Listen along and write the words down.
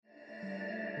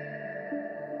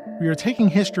we are taking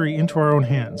history into our own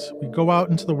hands. We go out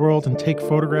into the world and take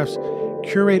photographs,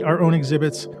 curate our own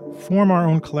exhibits, form our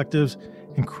own collectives,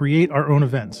 and create our own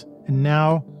events. And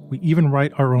now we even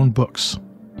write our own books.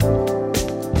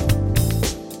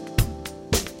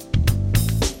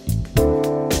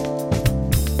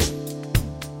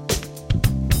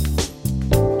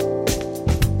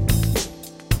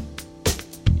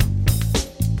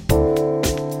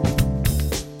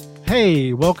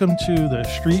 Hey, welcome to the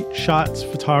Street Shots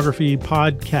Photography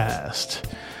Podcast.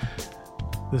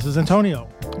 This is Antonio.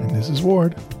 And this is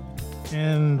Ward.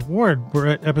 And Ward, we're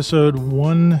at episode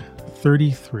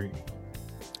 133.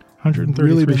 133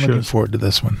 really been shows. Looking forward to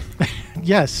this one.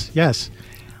 Yes.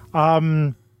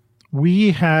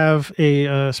 We have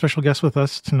a special guest with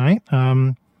us tonight.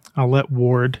 I'll let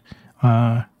Ward,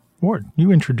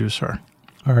 you introduce her.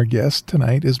 Our guest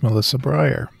tonight is Melissa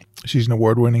Breyer. She's an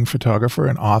award-winning photographer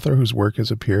and author whose work has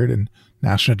appeared in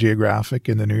National Geographic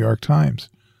and the New York Times.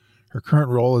 Her current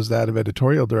role is that of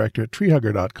editorial director at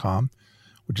treehugger.com,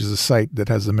 which is a site that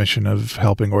has the mission of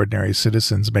helping ordinary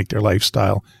citizens make their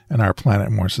lifestyle and our planet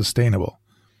more sustainable.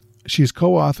 She's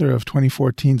co-author of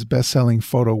 2014's best-selling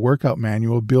photo workout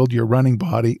manual, Build Your Running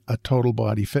Body, A Total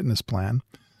Body Fitness Plan.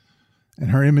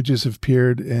 And her images have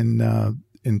appeared in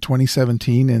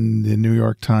 2017 in the New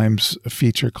York Times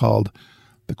feature called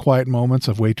The Quiet Moments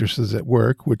of Waitresses at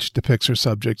Work, which depicts her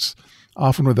subjects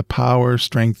often with the power,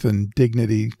 strength, and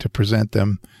dignity to present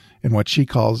them in what she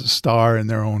calls a star in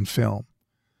their own film.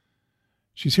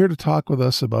 She's here to talk with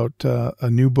us about a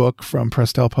new book from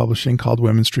Prestel Publishing called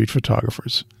Women Street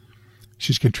Photographers.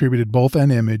 She's contributed both an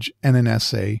image and an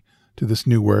essay to this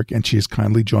new work, and she is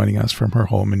kindly joining us from her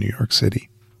home in New York City.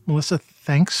 Melissa,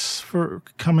 thanks for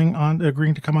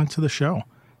agreeing to come on to the show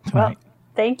tonight. Well,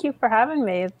 thank you for having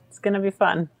me. It's going to be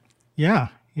fun. Yeah.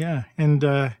 And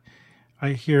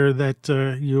I hear that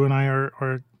you and I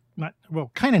are not,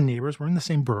 well, kind of neighbors. We're in the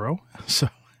same borough. So,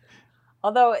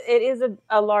 although it is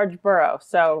a large borough,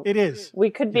 so it is.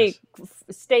 We could be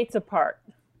states apart.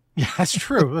 Yeah, that's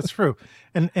true. That's true.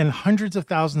 And hundreds of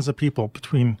thousands of people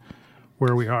between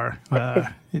where we are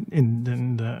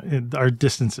in our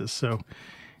distances. So,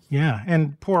 yeah.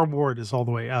 And poor Ward is all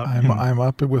the way out. I'm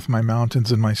up with my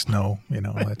mountains and my snow.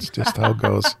 That's just how it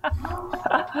goes.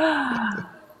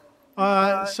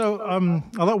 So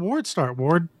I'll let Ward start.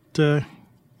 Ward,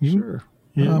 Sure.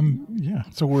 Yeah.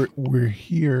 So we're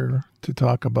here to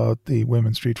talk about the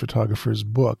Women Street Photographers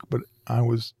book, but I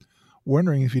was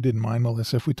wondering if you didn't mind,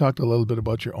 Melissa, if we talked a little bit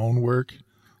about your own work,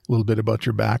 a little bit about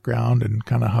your background, and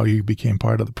kind of how you became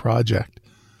part of the project.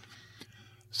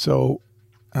 So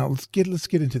let's get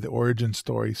into the origin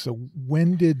story. So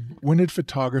when did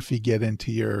photography get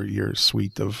into your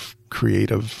suite of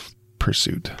creative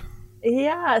pursuit?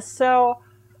 Yeah, so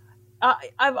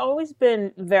I've always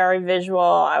been very visual.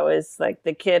 I was like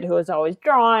the kid who was always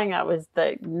drawing. I was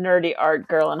the nerdy art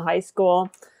girl in high school.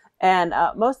 And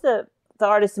most of the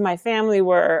artists in my family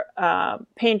were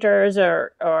painters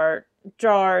or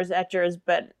drawers, etchers,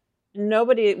 but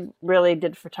nobody really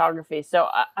did photography. So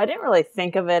I didn't really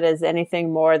think of it as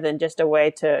anything more than just a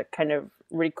way to kind of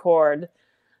record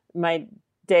my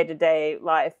day-to-day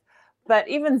life. But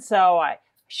even so, I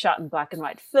shot in black and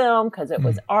white film because it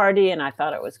was arty and I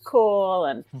thought it was cool.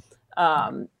 And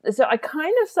so I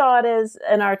kind of saw it as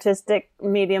an artistic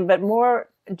medium, but more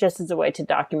just as a way to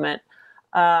document.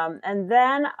 And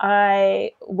then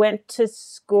I went to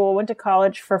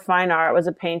college for fine art, was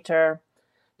a painter,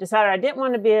 decided I didn't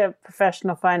want to be a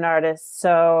professional fine artist.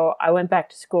 So I went back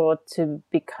to school to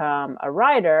become a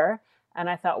writer. And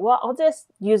I thought, well, I'll just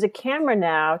use a camera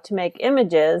now to make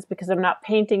images because I'm not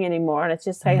painting anymore. And it's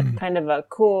just kind of a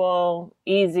cool,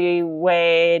 easy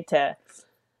way to,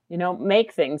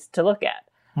 make things to look at.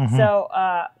 Mm-hmm. So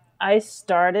I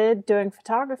started doing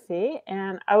photography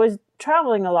and I was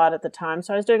traveling a lot at the time.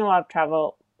 So I was doing a lot of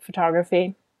travel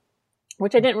photography,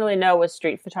 which I didn't really know was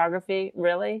street photography,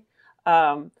 really.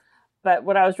 But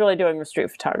what I was really doing was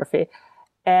street photography.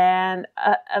 And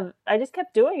I just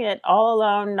kept doing it all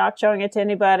alone, not showing it to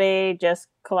anybody, just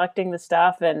collecting the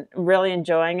stuff and really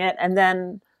enjoying it. And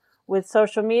then with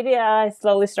social media, I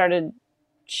slowly started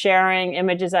sharing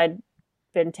images I'd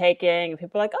been taking. And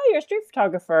people were like, "Oh, you're a street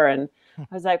photographer." And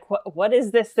I was like, what is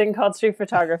this thing called street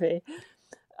photography?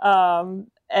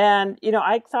 And,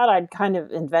 I thought I'd kind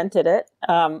of invented it.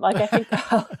 I think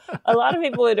a lot of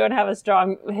people who don't have a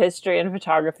strong history in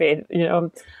photography,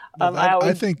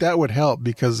 I think that would help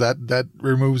because that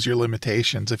removes your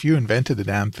limitations. If you invented the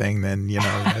damn thing, then,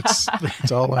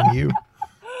 it's all on you.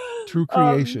 True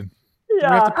creation. Do we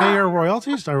have to pay our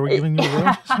royalties? Are we giving you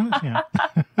royalties? Yeah.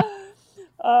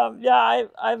 Yeah,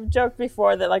 I've joked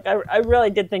before that like I really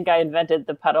did think I invented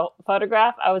the puddle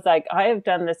photograph. I was like, I have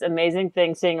done this amazing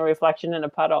thing seeing a reflection in a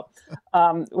puddle,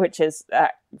 which is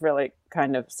really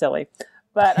kind of silly.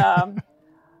 But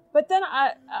then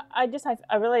I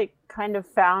really kind of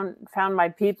found my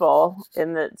people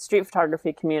in the street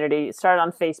photography community. Started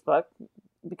on Facebook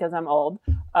because I'm old,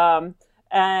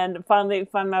 and finally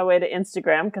found my way to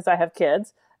Instagram because I have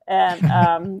kids,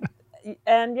 and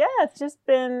and yeah, it's just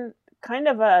been kind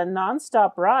of a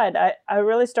nonstop ride. I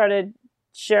really started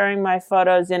sharing my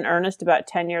photos in earnest about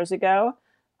 10 years ago,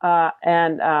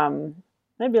 and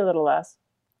maybe a little less.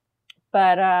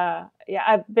 But yeah,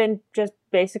 I've been just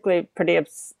basically pretty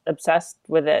obsessed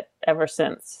with it ever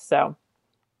since. So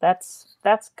that's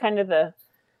kind of the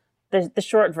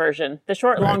short version, the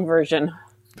short long version.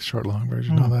 The short long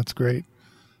version. Oh, that's great.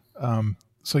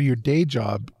 So your day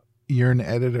job, you're an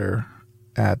editor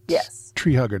at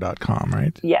treehugger.com,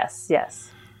 right? Yes.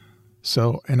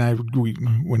 So, and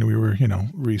when we were,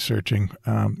 researching,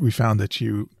 we found that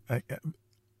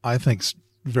I think it's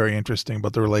very interesting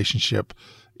about the relationship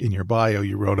in your bio.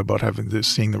 You wrote about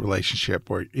seeing the relationship,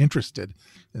 or interested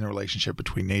in the relationship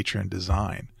between nature and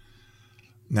design.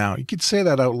 Now, you could say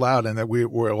that out loud and that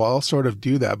we'll all sort of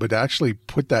do that, but actually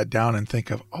put that down and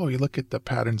think of, you look at the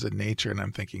patterns in nature, and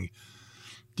I'm thinking,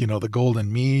 the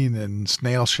golden mean and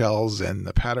snail shells and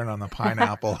the pattern on the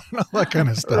pineapple and all that kind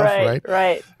of stuff,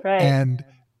 right?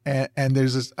 And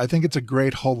there's this, I think it's a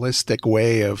great holistic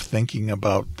way of thinking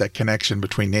about that connection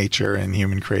between nature and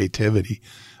human creativity.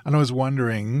 And I was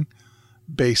wondering,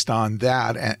 based on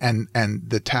that and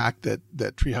the tack that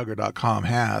treehugger.com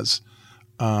has,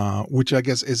 which I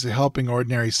guess is helping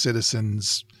ordinary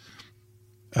citizens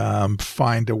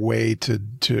find a way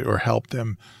to or help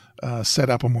them set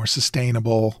up a more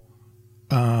sustainable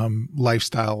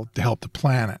lifestyle to help the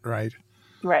planet, right?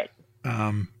 Right.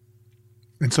 And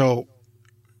so,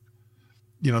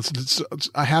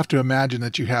 I have to imagine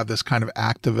that you have this kind of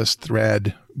activist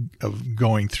thread of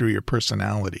going through your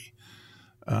personality.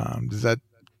 Is that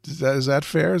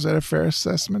fair? Is that a fair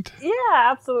assessment? Yeah,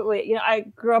 absolutely. I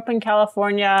grew up in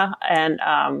California, and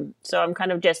so I'm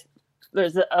kind of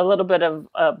there's a little bit of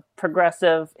a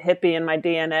progressive hippie in my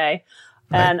DNA.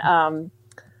 Right. And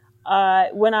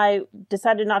when I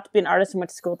decided not to be an artist and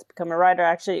went to school to become a writer, I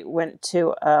actually went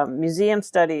to a museum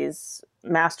studies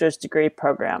master's degree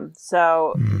program.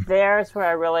 So there's where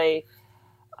I really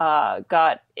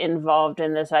got involved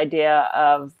in this idea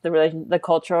of the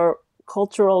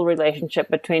cultural relationship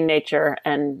between nature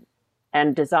and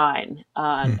design,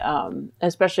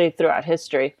 especially throughout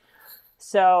history.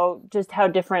 So just how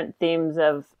different themes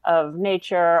of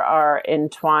nature are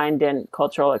entwined in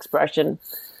cultural expression.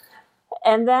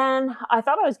 And then I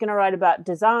thought I was going to write about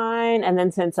design. And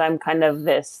then since I'm kind of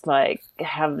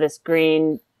have this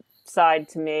green side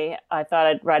to me, I thought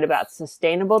I'd write about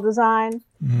sustainable design.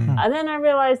 And then I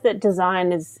realized that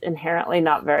design is inherently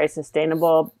not very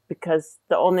sustainable, because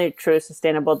the only true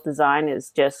sustainable design is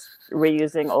just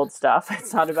reusing old stuff.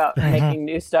 It's not about making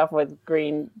new stuff with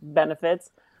green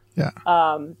benefits. Yeah.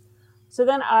 So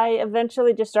then I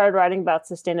eventually just started writing about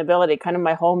sustainability. Kind of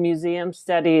my whole museum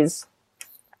studies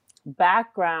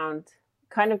background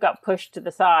kind of got pushed to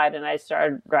the side, and I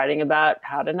started writing about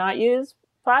how to not use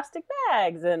plastic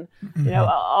bags and,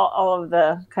 all of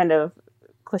the kind of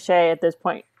cliche at this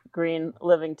point, green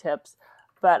living tips.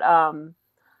 But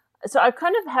so I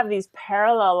kind of have these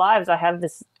parallel lives. I have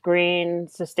this green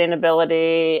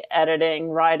sustainability, editing,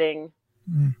 writing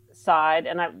side,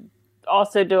 and I'm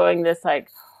also doing this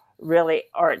really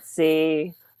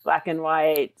artsy black and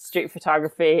white street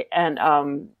photography, and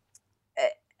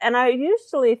I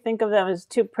usually think of them as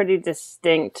two pretty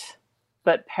distinct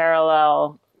but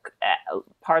parallel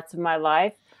parts of my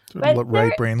life. Sort of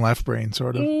right brain, left brain,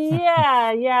 sort of.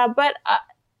 Yeah. But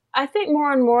I think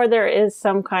more and more there is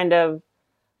some kind of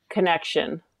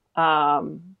connection,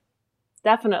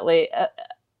 definitely,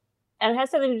 and it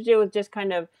has something to do with just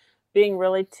kind of being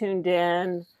really tuned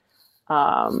in.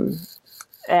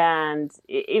 And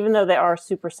even though they are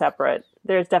super separate,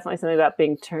 there's definitely something about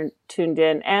being tuned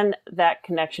in and that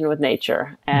connection with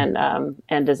nature and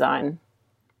design.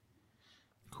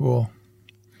 Cool.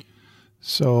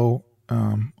 So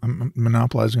I'm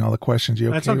monopolizing all the questions. You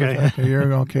okay? That's okay. With that?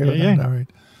 You're okay with that? All right.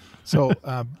 So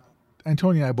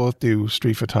Antonia and I both do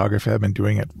street photography. I've been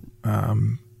doing it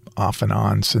off and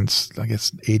on since, I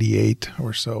guess, 88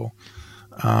 or so.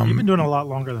 You've been doing it a lot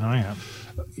longer than I have.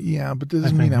 Yeah, but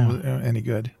doesn't mean that was any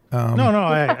good. No,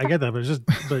 I get that,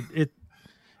 but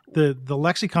the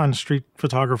lexicon street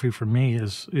photography for me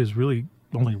is really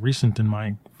only recent in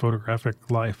my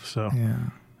photographic life. So yeah,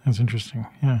 That's interesting.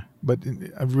 Yeah. But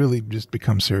I've really just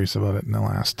become serious about it in the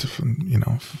last,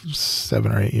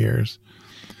 7 or 8 years.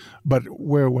 But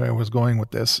where I was going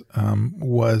with this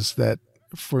was that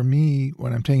for me,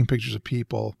 when I'm taking pictures of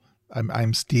people,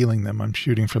 I'm stealing them. I'm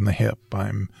shooting from the hip.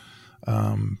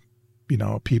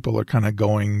 People are kind of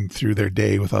going through their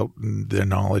day without their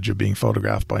knowledge of being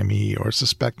photographed by me or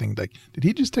suspecting, like, did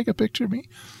he just take a picture of me?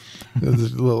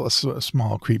 There's a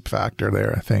small creep factor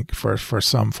there, I think, for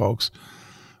some folks.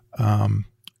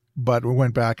 But we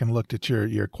went back and looked at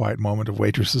your Quiet Moment of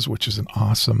Waitresses, which is an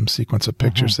awesome sequence of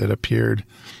pictures that appeared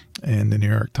in the New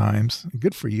York Times.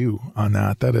 Good for you on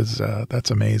that.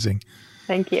 That's amazing.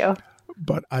 Thank you.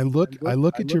 But I look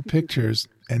at your pictures,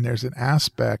 and there's an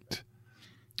aspect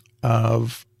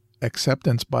of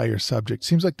acceptance by your subject.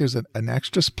 Seems like there's an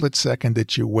extra split second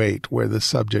that you wait where the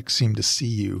subject seem to see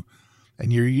you,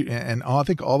 and I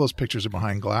think all those pictures are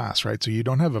behind glass, right? So you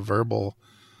don't have a verbal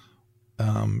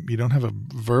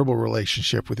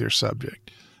relationship with your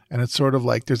subject, and it's sort of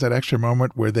like there's that extra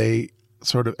moment where they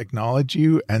sort of acknowledge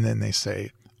you, and then they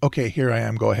say, "Okay, here I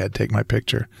am. Go ahead, take my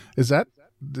picture." Is that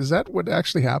what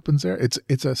actually happens there?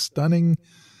 It's a stunning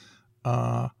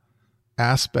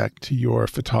aspect to your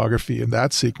photography in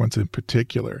that sequence in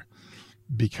particular,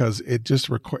 because it just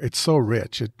it's so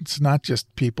rich. It's not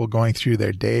just people going through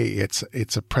their day. It's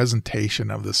a presentation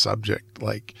of the subject.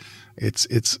 Like it's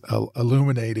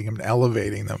illuminating them,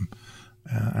 elevating them.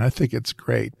 I think it's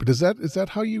great. But is that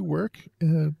how you work,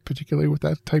 particularly with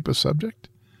that type of subject?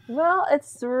 Well,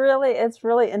 it's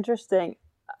really interesting.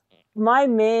 My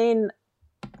main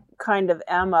kind of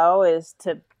MO is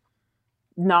to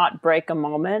not break a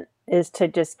moment, is to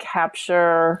just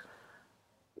capture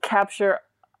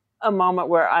a moment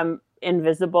where I'm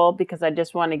invisible, because I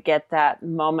just want to get that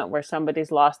moment where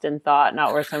somebody's lost in thought,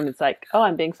 not where somebody's like, oh,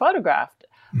 I'm being photographed.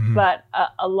 Mm-hmm. But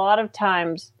a lot of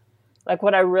times, like,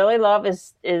 what I really love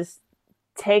is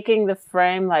taking the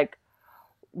frame, like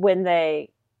when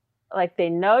they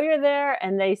know you're there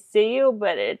and they see you,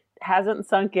 but it hasn't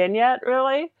sunk in yet,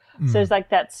 really. Mm. So there's like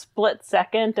that split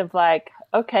second of like,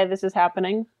 okay, this is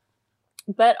happening.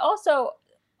 But also,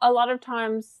 a lot of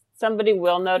times somebody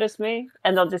will notice me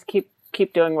and they'll just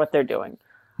keep doing what they're doing.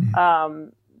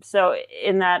 Mm. So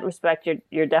in that respect,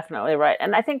 you're definitely right.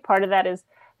 And I think part of that is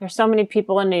there's so many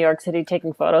people in New York City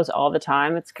taking photos all the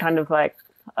time. It's kind of like,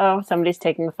 oh, somebody's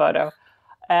taking a photo.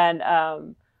 And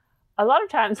a lot of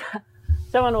times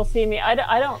someone will see me.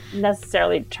 I don't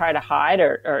necessarily try to hide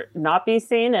or not be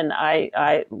seen. And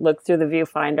I look through the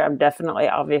viewfinder. I'm definitely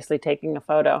obviously taking a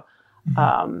photo.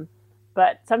 Mm-hmm.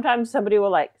 But sometimes somebody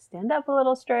will like stand up a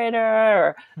little straighter,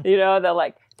 or, they'll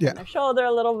like turn their shoulder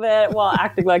a little bit while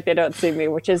acting like they don't see me,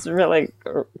 which is really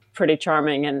pretty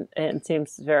charming and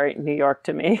seems very New York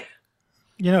to me.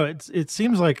 It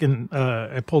seems like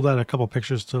I pulled out a couple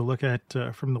pictures to look at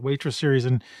from the Waitress series,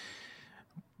 and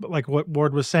like what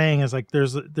Ward was saying is like there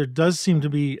does seem to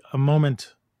be a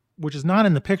moment, which is not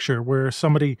in the picture, where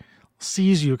somebody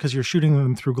sees you because you're shooting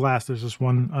them through glass. There's this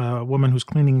one woman who's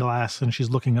cleaning glass and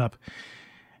she's looking up,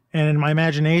 and in my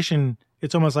imagination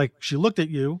it's almost like she looked at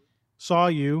you, saw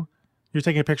you're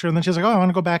taking a picture, and then she's like, oh, I want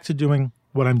to go back to doing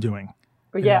what I'm doing.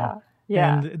 Yeah.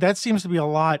 And that seems to be a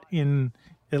lot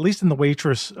at least in the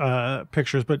Waitress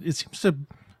pictures, but it seems to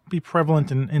be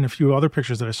prevalent in a few other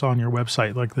pictures that I saw on your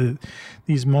website, like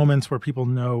these moments where people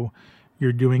know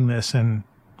you're doing this and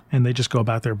they just go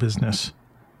about their business.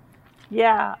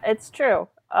 Yeah, it's true.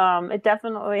 It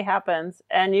definitely happens.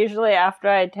 And usually after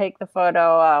I take the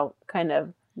photo, I'll kind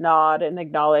of nod and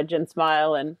acknowledge and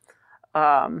smile and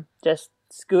just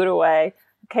scoot away.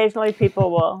 Occasionally people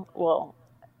will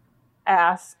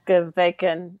ask if they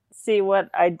can see what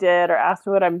I did or ask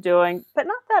me what I'm doing, but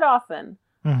not that often.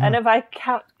 Mm-hmm. And if I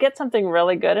get something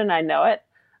really good and I know it,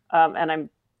 and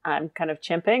I'm kind of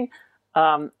chimping,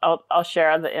 I'll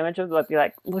share the image of it, be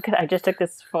like, I just took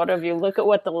this photo of you. Look at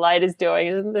what the light is doing.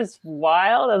 Isn't this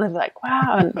wild? And they're like,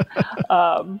 wow.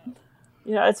 And,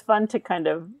 it's fun to kind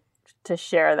of, to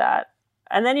share that.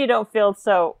 And then you don't feel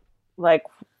so like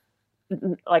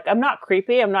I'm not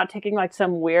creepy. I'm not taking like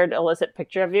some weird illicit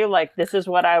picture of you. Like, this is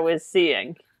what I was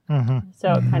seeing. Mm-hmm.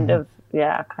 So it kind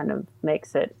of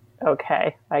makes it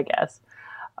okay, I guess.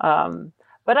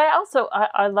 But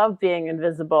I love being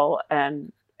invisible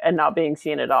and not being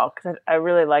seen at all, because I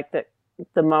really like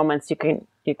the moments you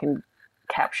can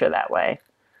capture that way.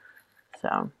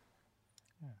 So,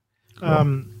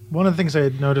 one of the things I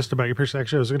had noticed about your picture,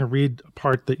 actually, I was going to read a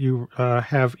part that you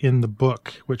have in the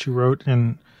book, which you wrote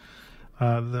in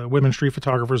the Women Street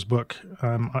Photographers book,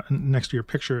 next to your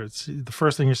picture. It's the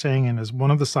first thing you're saying, and is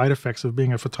one of the side effects of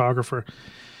being a photographer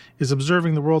is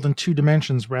observing the world in 2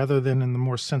 dimensions rather than in the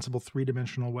more sensible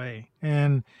 3-dimensional way.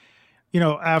 And,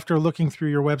 after looking through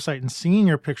your website and seeing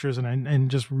your pictures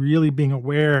and just really being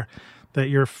aware that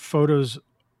your photos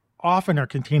often are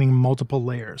containing multiple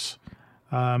layers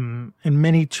in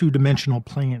many 2-dimensional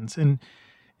planes. And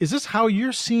is this how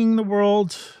you're seeing the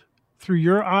world through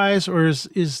your eyes, or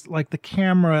is like the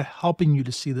camera helping you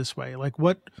to see this way? Like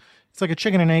it's like a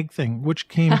chicken and egg thing. Which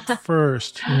came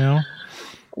first,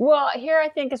 Well, here I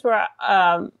think is where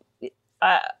I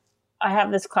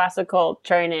have this classical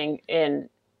training in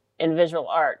visual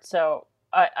art. So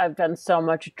I've done so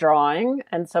much drawing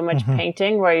and so much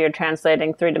painting where you're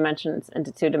translating 3 dimensions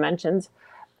into 2 dimensions.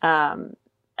 And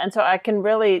so I can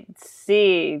really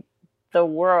see the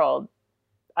world.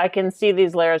 I can see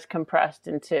these layers compressed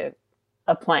into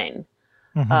a plane.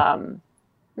 Not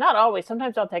always.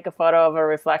 Sometimes I'll take a photo of a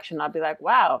reflection. I'll be like,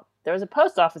 wow, there was a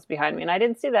post office behind me and I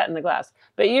didn't see that in the glass.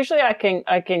 But usually I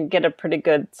can get a pretty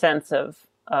good sense of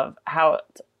how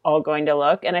it's all going to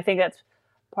look. And I think that's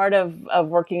part of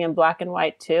working in black and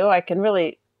white too. I can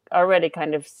really already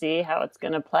kind of see how it's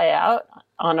going to play out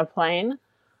on a plane.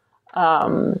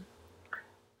 But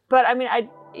I mean, I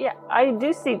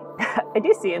do see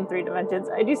in 3 dimensions.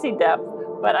 I do see depth,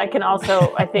 but I can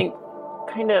also, I think,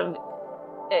 kind of,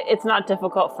 it's not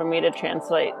difficult for me to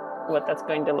translate what that's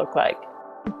going to look like.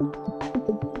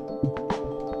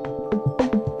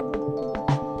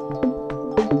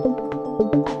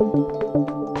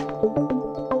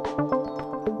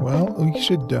 Well, we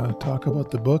should talk about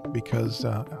the book because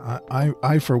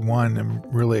I, for one, am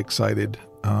really excited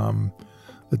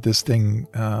that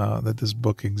this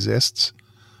book exists.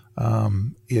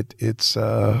 It's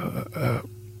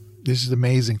this is an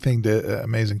amazing thing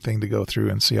to go through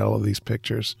and see all of these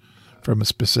pictures from a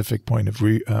specific point of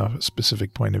view.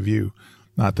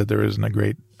 Not that there isn't a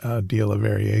great deal of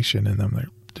variation in them; they're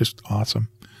just awesome.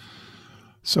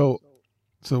 So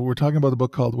we're talking about the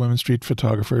book called Women Street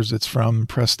Photographers. It's from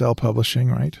Prestel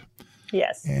Publishing, right?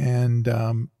 Yes. And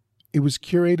it was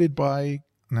curated by,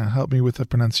 now help me with the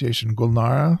pronunciation,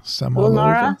 Gulnara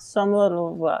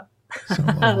Samoilova.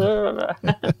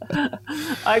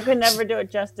 I could never do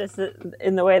it justice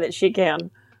in the way that she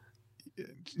can.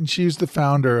 She's the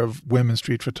founder of Women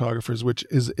Street Photographers, which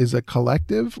is a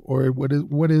collective, or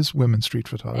what is Women Street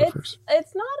Photographers?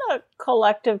 It's not a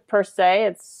collective per se.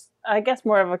 It's, I guess,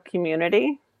 more of a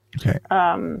community. Okay.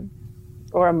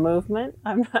 Or a movement.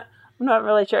 I'm not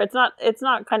really sure. It's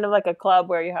not kind of like a club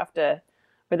where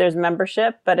there's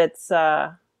membership, but it's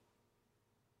kind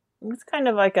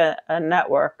of like a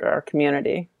network or a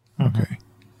community. Okay.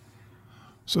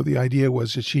 So the idea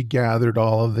was that she gathered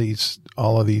all of these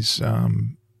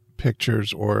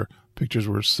pictures, or pictures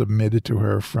were submitted to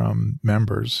her from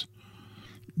members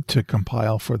to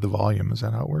compile for the volume. Is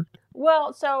that how it worked?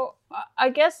 Well, so I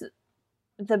guess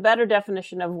the better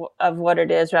definition of what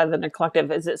it is rather than a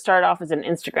collective is it started off as an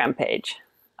Instagram page.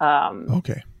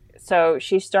 Okay. So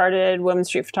she started Women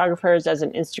Street Photographers as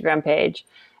an Instagram page,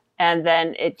 and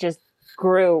then it just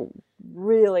grew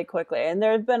really quickly. And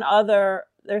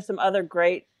there's some other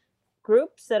great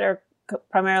groups that are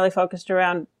primarily focused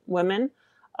around women,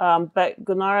 but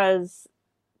Gulnara's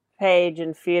page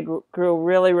and feed grew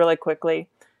really, really quickly.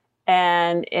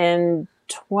 And in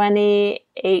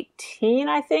 2018,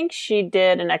 I think, she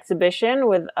did an exhibition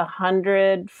with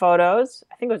 100 photos.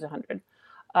 I think it was 100,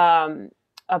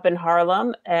 up in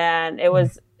Harlem, and it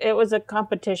was a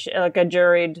competition, like a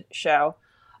juried show,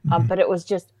 but it was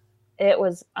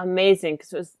amazing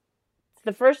because it was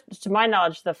the first, to my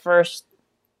knowledge, the first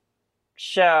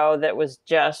show that was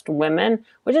just women,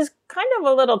 which is kind of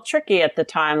a little tricky at the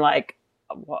time. Like,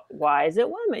 why is it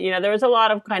women? There was a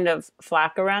lot of kind of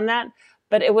flack around that.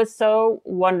 But it was so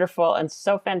wonderful and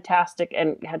so fantastic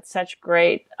and had such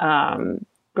great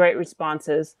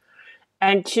responses.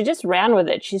 And she just ran with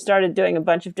it. She started doing a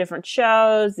bunch of different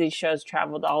shows. These shows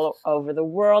traveled all over the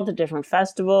world to different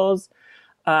festivals.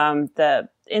 The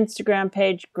Instagram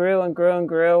page grew and grew and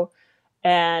grew.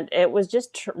 And it was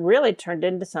just really turned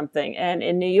into something. And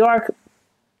in New York,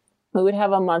 we would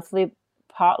have a monthly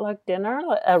potluck dinner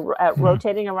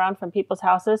rotating around from people's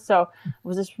houses. So it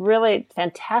was this really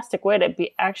fantastic way to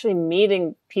be actually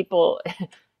meeting people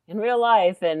in real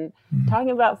life and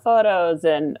talking about photos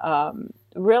and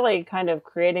really kind of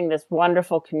creating this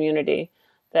wonderful community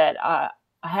that I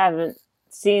haven't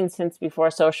seen since before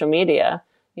social media.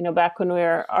 Back when we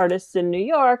were artists in New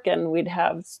York and we'd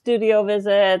have studio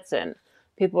visits and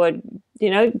people would,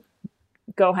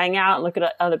 go hang out and look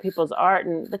at other people's art,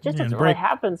 and that just doesn't really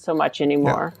happen so much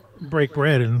anymore. break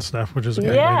bread and stuff, which is a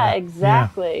great way Yeah, to-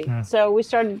 exactly. Yeah. So we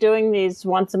started doing these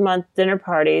once a month dinner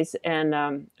parties, and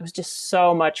it was just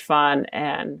so much fun.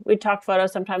 And we'd talk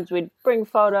photos. Sometimes we'd bring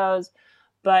photos,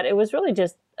 but it was really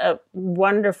just a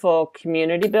wonderful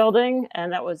community building,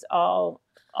 and that was all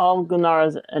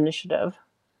Gulnara's initiative.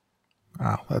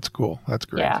 Wow, that's cool. That's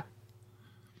great. Yeah.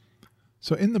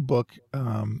 So in the book,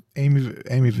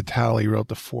 Amy Vitale wrote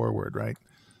the foreword, right?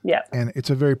 Yeah. And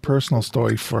it's a very personal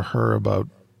story for her about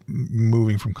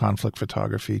moving from conflict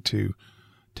photography to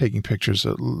taking pictures,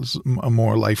 a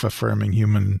more life-affirming,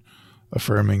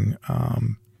 human-affirming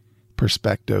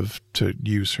perspective to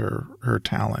use her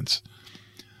talents.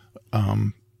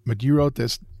 But you wrote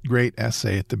this great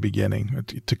essay at the beginning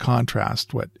to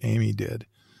contrast what Amy did.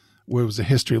 It was a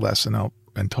history lesson.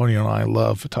 Antonio and I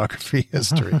love photography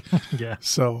history. Yeah.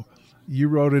 So you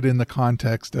wrote it in the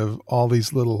context of all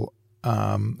these little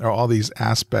or all these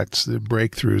aspects, the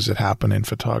breakthroughs that happen in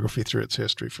photography through its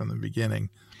history from the beginning.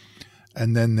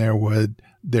 And then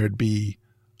there'd be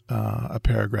a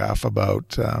paragraph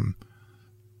about,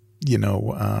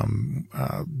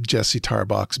 Jessie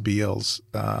Tarbox Beals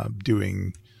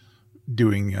doing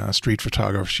street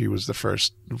photography. She was the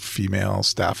first female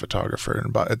staff photographer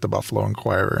at the Buffalo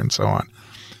Inquirer and so on.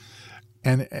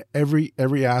 And every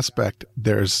aspect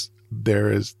there is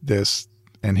this,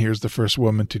 and here's the first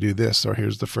woman to do this, or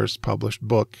here's the first published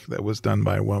book that was done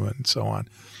by a woman, and so on.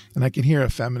 And I can hear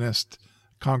a feminist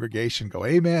congregation go,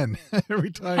 "Amen," every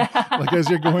time, like as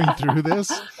you're going through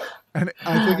this. And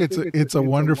I think it's a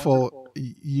wonderful.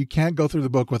 You can't go through the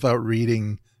book without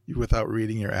reading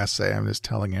your essay. I'm just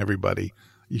telling everybody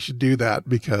you should do that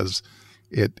because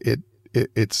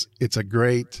it's a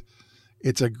great.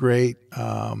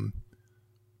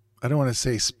 I don't want to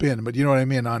say spin, but you know what I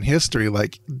mean on history.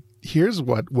 Like, here's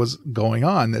what was going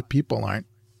on that people aren't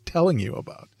telling you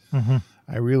about. Mm-hmm.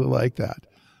 I really like that.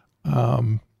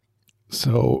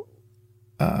 So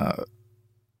I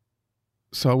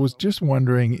was just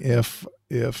wondering if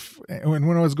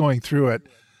when I was going through it,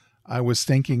 I was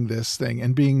thinking this thing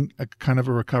and being a kind of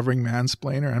a recovering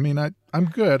mansplainer. I mean, I'm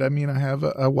good. I mean, I have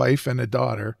a wife and a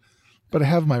daughter, but I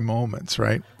have my moments,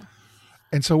 right?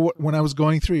 And so when I was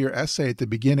going through your essay at the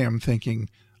beginning, I'm thinking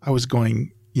I was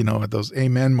going, at those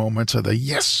amen moments or the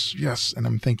yes, yes. And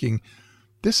I'm thinking,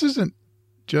 this isn't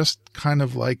just kind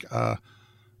of like a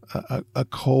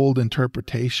cold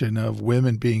interpretation of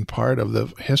women being part of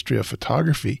the history of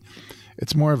photography.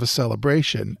 It's more of a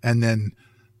celebration. And then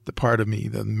the part of me,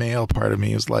 the male part of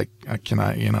me is like, can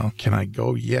I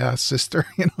go? Yeah, sister,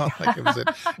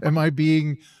 am I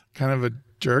being kind of a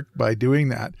jerk by doing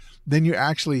that? Then you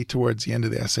actually, towards the end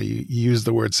of the essay, you use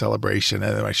the word celebration,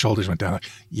 and then my shoulders went down. Like,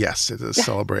 yes, it is a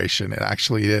celebration. It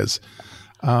actually is.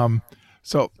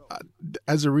 So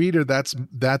as a reader, that's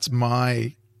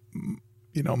my,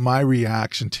 my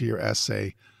reaction to your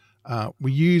essay.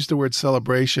 We used the word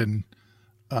celebration.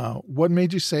 What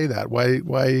made you say that?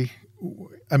 Why?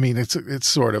 I mean, it's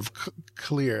sort of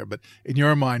clear, but in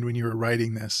your mind, when you were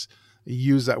writing this, you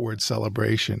used that word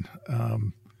celebration.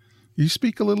 You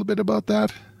speak a little bit about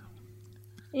that?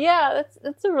 Yeah,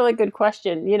 that's a really good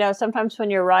question. Sometimes when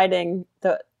you're writing,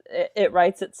 it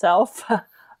writes itself.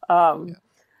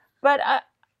 But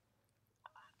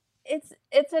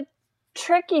it's a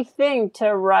tricky thing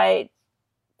to write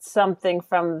something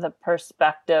from the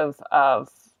perspective of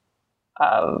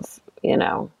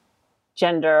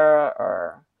gender,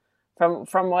 or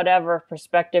from whatever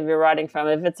perspective you're writing from.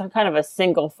 If it's a kind of a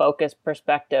single focus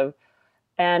perspective,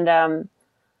 and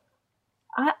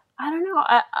I don't know.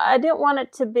 I didn't want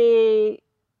it to be.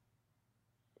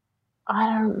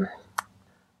 I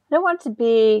don't want it to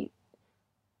be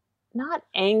not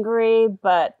angry,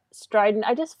 but strident.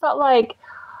 I just felt like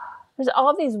there's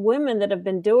all these women that have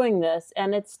been doing this,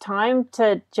 and it's time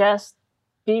to just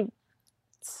be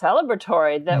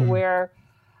celebratory that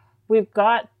we've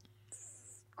got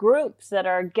groups that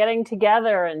are getting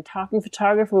together and talking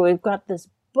photography. We've got this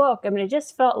book. I mean, it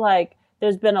just felt like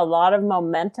there's been a lot of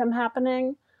momentum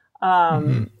happening.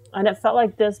 And it felt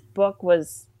like this book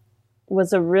was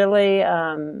a really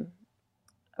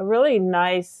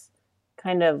nice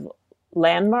kind of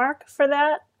landmark for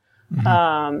that.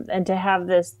 And to have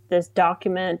this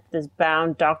document, this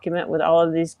bound document with all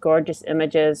of these gorgeous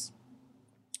images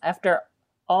after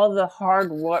all the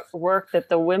hard work that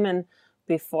the women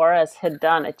before us had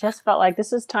done, it just felt like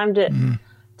this is time to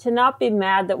not be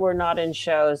mad that we're not in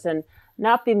shows, and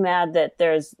not be mad that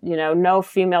there's, no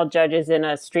female judges in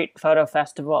a street photo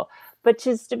festival, but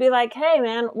just to be like, hey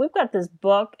man, we've got this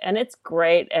book and it's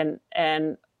great.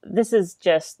 And this is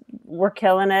just, we're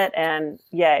killing it, and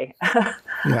yay.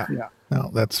 Yeah. No,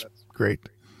 that's great.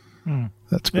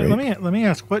 That's great. Let me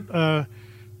ask,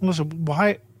 Melissa,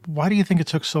 why do you think it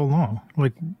took so long?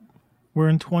 Like, we're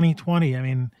in 2020. I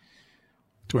mean,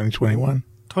 2021.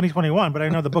 2021, but I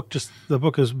know the book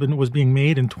was being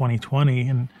made in 2020,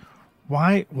 and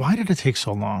why did it take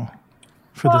so long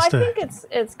for this to? I think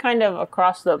it's kind of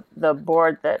across the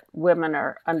board that women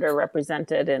are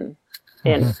underrepresented in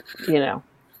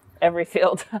every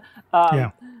field.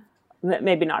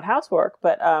 Maybe not housework,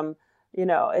 but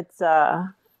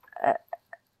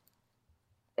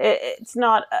it's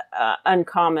not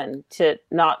uncommon to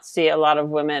not see a lot of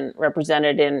women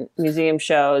represented in museum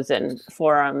shows and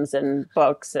forums and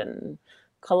books and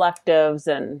collectives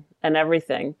and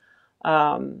everything.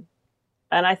 And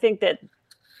I think that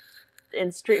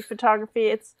in street photography,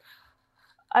 it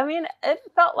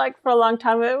felt like for a long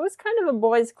time it was kind of a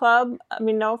boys' club. I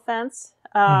mean, no offense,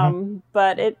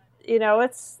 but it's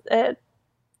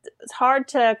hard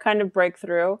to kind of break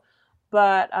through.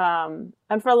 But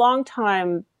and for a long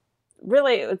time,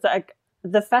 really, it was like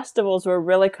the festivals were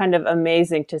really kind of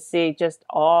amazing to see, just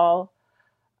all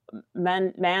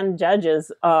man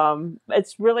judges.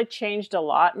 It's really changed a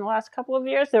lot in the last couple of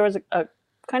years. There was a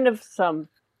kind of some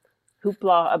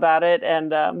hoopla about it,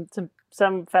 and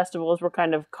some festivals were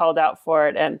kind of called out for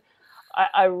it. And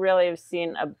I really have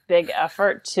seen a big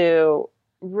effort to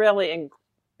really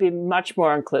be much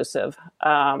more inclusive,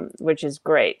 which is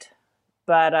great.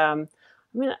 But I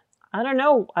don't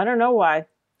know why.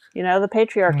 The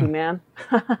patriarchy, man.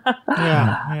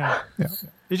 Yeah.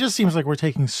 It just seems like we're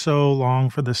taking so long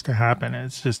for this to happen.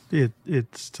 It's just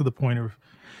it's to the point of,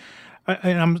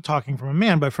 and I'm talking from a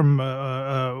man, but from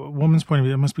a woman's point of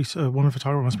view, it must be a woman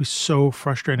photographer must be so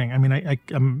frustrating. I mean,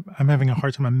 I'm having a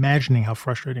hard time imagining how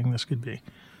frustrating this could be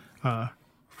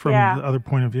from the other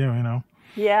point of view.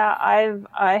 Yeah,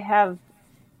 I have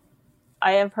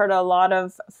heard a lot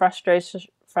of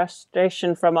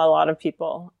frustration from a lot of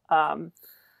people.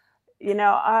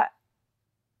 I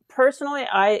personally,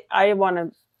 I want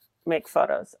to make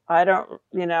photos. I don't,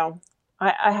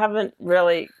 I haven't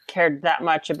really cared that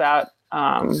much about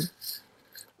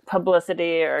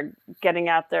publicity or getting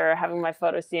out there, having my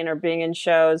photo seen or being in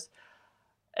shows.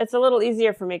 It's a little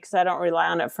easier for me because I don't rely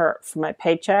on it for my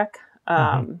paycheck.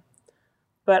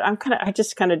 But I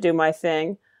just kind of do my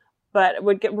thing, but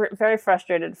would get very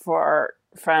frustrated for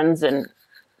friends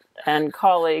and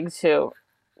colleagues who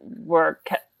were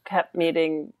kept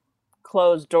meeting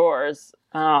closed doors.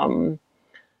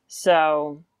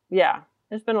 So yeah,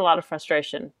 there's been a lot of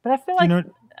frustration, but I feel like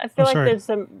there's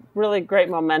some really great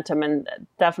momentum, and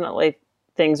definitely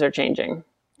things are changing.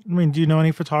 I mean, do you know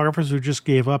any photographers who just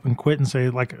gave up and quit and say,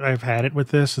 like, I've had it with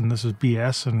this and this is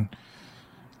BS? And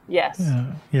yes.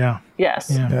 Yeah. Yes.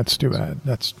 Yeah. That's too bad.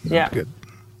 That's not good.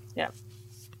 Yeah.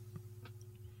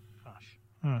 Gosh.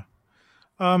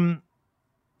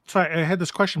 So I had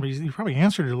this question, but you probably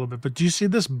answered it a little bit. But do you see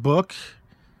this book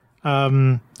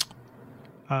more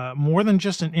than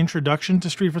just an introduction to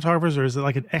street photographers, or is it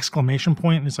like an exclamation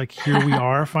point? And it's like, here we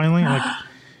are finally. Like,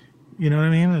 you know what I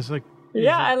mean? It's like,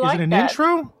 I like is it an that.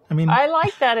 intro? I mean, I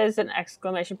like that as an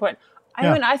exclamation point.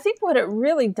 I mean, I think what it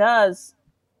really does.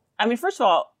 I mean, first of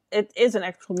all, it is an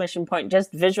exclamation point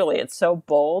just visually. It's so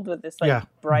bold with this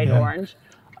bright orange.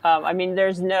 I mean,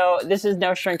 this is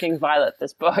no Shrinking Violet,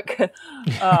 this book.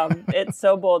 It's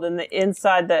so bold. And the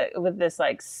inside with this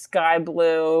like sky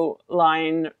blue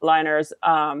liners.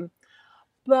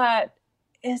 But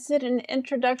is it an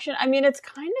introduction? I mean, it's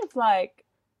kind of like,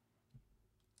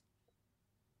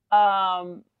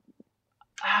 how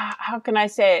can I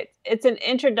say it? It's an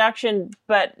introduction,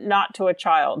 but not to a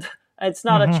child. It's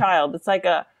not a child. It's like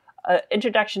a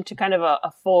introduction to kind of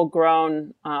a full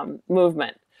grown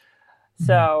movement.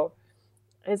 So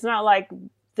it's not like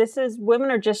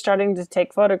women are just starting to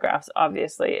take photographs,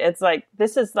 obviously. It's like,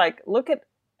 this is like, look at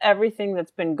everything that's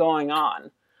been going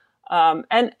on.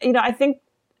 And, I think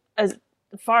as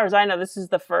far as I know, this is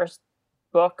the first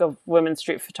book of women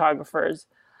street photographers.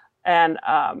 And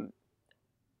I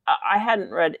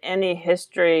hadn't read any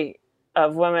history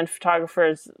of women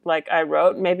photographers like I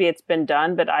wrote. Maybe it's been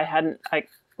done, but I hadn't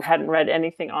read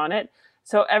anything on it.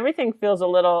 So everything feels a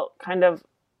little kind of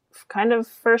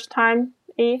first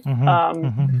time-y.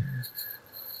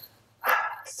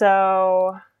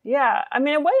 So yeah, I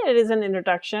mean, in a way it is an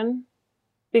introduction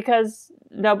because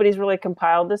nobody's really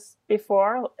compiled this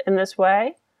before in this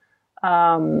way.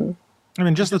 I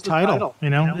mean, just the title,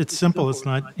 it's simple. It's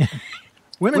not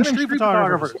women street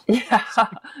photographers. Yeah.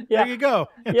 There you go.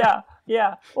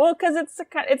 Yeah. Well, because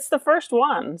it's the first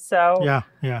one, so yeah.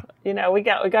 we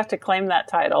got to claim that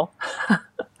title.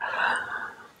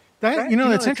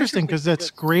 That's interesting because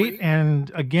that's great.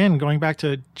 And again, going back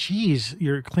to, geez,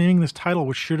 you're claiming this title,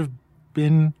 which should have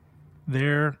been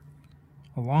there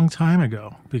a long time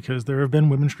ago, because there have been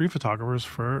women street photographers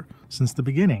since the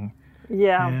beginning.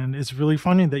 Yeah. And it's really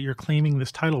funny that you're claiming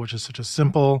this title, which is such a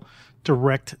simple,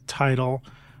 direct title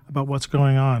about what's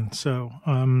going on. So,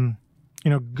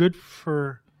 good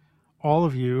for all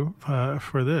of you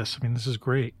for this. I mean, this is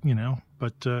great,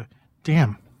 but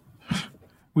damn.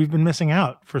 We've been missing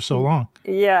out for so long.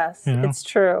 Yes, it's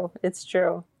true. It's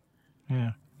true.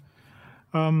 Yeah.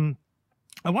 I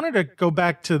wanted to go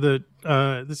back to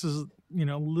this is,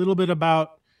 a little bit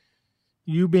about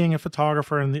you being a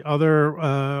photographer and the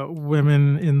other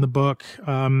women in the book,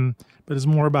 but it's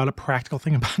more about a practical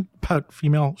thing about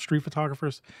female street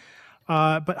photographers.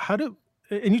 But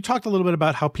and you talked a little bit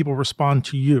about how people respond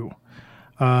to you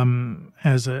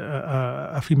as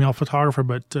a female photographer,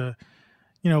 but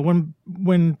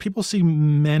when people see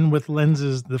men with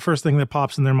lenses, the first thing that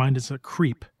pops in their mind is a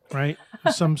creep, right?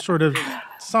 Some sort of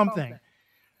something.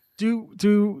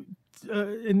 And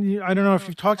I don't know if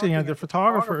you've talked to any other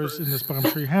photographers in this book.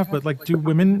 I'm sure you have, but do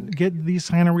women get these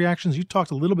kind of reactions? You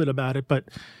talked a little bit about it, but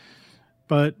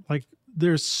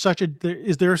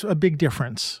is there a big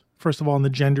difference? First of all, in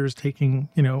the genders taking,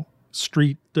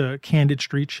 candid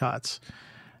street shots,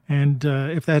 and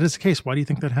if that is the case, why do you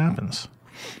think that happens?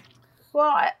 Well,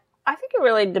 I think it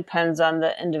really depends on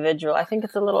the individual. I think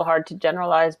it's a little hard to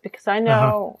generalize because I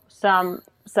know some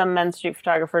men street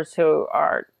photographers who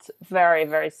are very,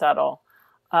 very subtle.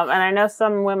 And I know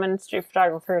some women street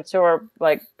photographers who are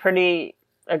pretty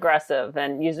aggressive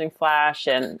and using flash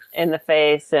and in the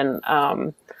face. And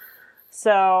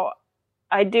so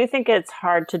I do think it's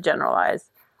hard to generalize.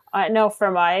 I know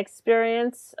from my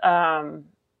experience, I've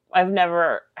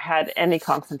never had any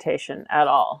confrontation at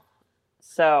all.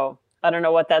 So I don't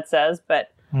know what that says,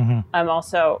 but I'm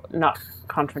also not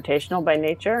confrontational by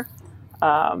nature.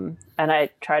 And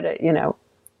I try to,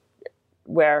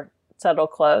 wear subtle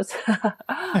clothes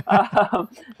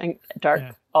and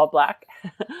dark, all black.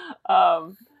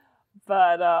 But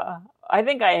I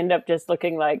think I end up just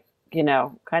looking like,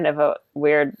 kind of a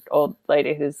weird old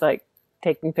lady who's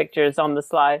taking pictures on the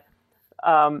slide.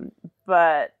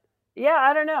 But yeah,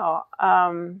 I don't know.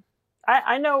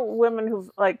 I know women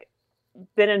who've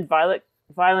been in violent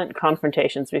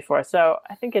confrontations before, so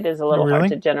I think it is a little hard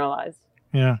to generalize.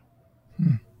 Yeah.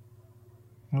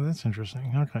 Well, that's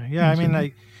interesting. Okay. Yeah. I mean,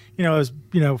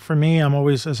 for me, I'm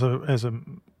always as a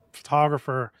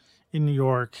photographer in New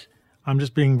York, I'm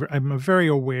very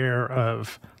aware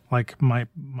of my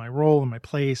role and my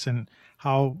place and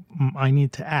how I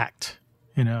need to act,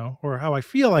 or how I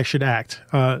feel I should act,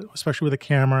 especially with a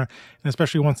camera, and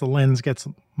especially once the lens gets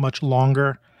much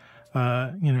longer.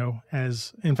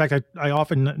 In fact, I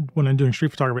often, when I'm doing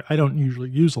street photography, I don't usually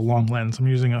use a long lens. I'm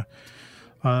using a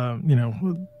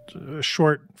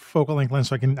short focal length lens,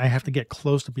 so I have to get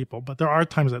close to people. But there are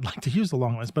times I'd like to use the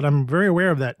long lens, but I'm very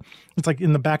aware of that. It's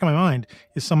in the back of my mind,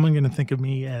 is someone going to think of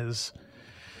me as,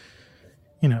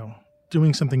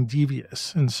 doing something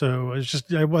devious? And so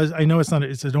I know it's an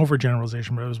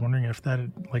overgeneralization, but I was wondering if that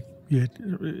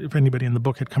if anybody in the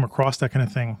book had come across that kind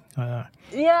of thing. I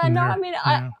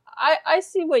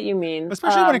see what you mean,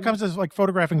 especially when it comes to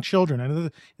photographing children.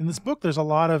 And in this book, there's a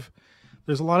lot of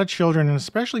children, and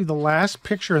especially the last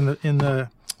picture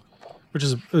which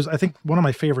is I think one of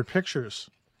my favorite pictures.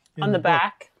 On the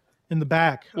back. In the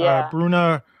back,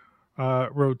 Bruna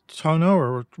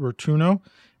Rotuno.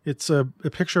 It's a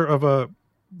picture of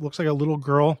looks like a little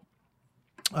girl,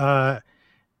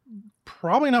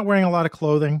 probably not wearing a lot of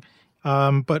clothing.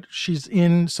 But she's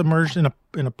submerged in a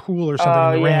pool or something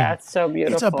in the rain. Yeah, it's so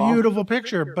beautiful. It's a beautiful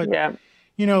picture. But I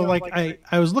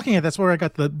was looking at, that's where I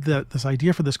got this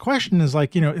idea for this question is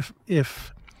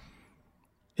if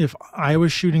I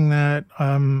was shooting that,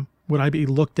 would I be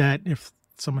looked at if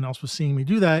someone else was seeing me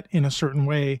do that in a certain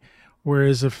way?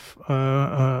 Whereas if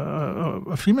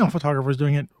a female photographer was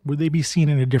doing it, would they be seen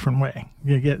in a different way?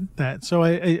 You get that? So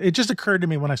it just occurred to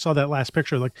me when I saw that last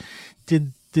picture,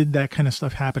 did that kind of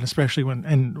stuff happen, especially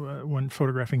when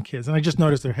photographing kids? And I just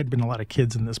noticed there had been a lot of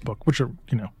kids in this book, which are,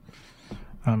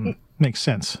 makes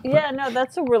sense. Yeah, no,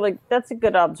 that's a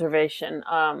good observation.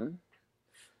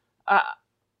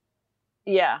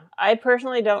 Yeah, I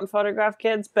personally don't photograph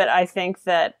kids, but I think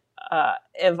that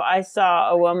if I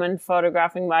saw a woman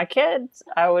photographing my kids,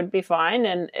 I would be fine.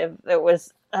 And if it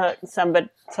was some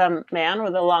man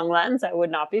with a long lens, I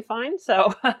would not be fine.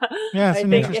 So yeah, it's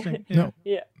interesting.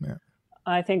 Yeah.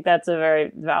 I think that's a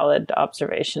very valid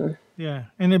observation. Yeah,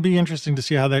 and it'd be interesting to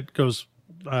see how that goes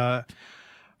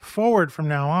forward from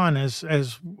now on, as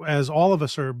all of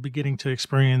us are beginning to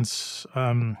experience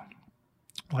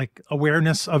like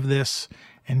awareness of this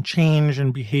and change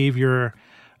and behavior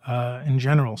in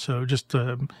general. So just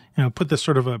to, put this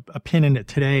sort of a pin in it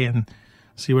today and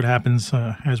see what happens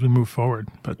as we move forward.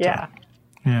 But Yeah.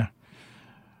 yeah.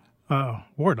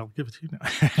 Ward, I'll give it to you now.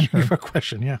 You have a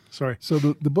question. Yeah, sorry. So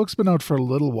the book's been out for a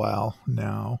little while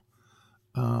now.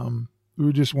 We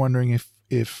were just wondering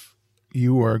if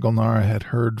you or Gulnara had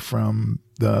heard from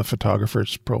the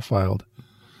photographers profiled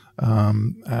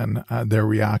and their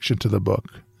reaction to the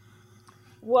book.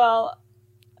 Well,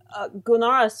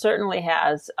 Gulnara certainly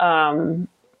has. I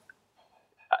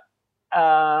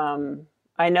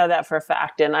know that for a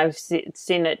fact, and I've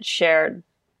seen it shared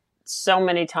so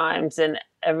many times, and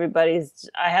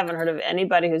I haven't heard of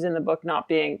anybody who's in the book not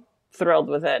being thrilled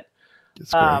with it.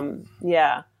 It's great.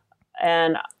 Yeah.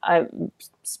 And I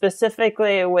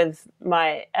specifically with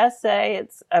my essay,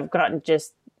 I've gotten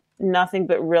just nothing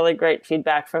but really great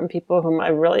feedback from people whom I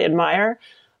really admire.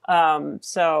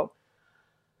 So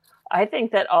I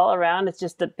think that all around it's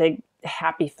just a big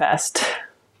happy fest.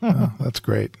 Oh, that's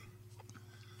great.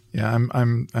 Yeah,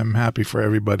 I'm happy for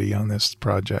everybody on this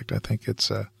project. I think it's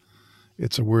a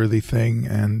worthy thing,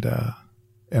 and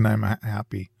I'm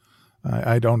happy.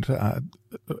 I don't.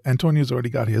 Antonio's already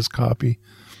got his copy.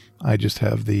 I just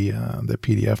have the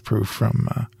PDF proof from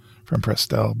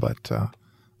Prestel, but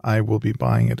I will be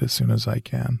buying it as soon as I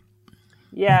can.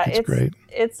 Yeah, it's great.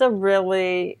 It's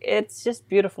just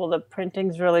beautiful. The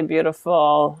printing's really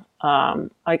beautiful.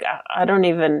 Like I don't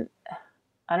even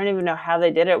know how they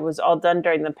did it. It was all done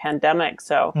during the pandemic,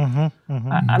 so I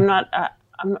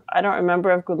don't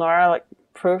remember if Gulnara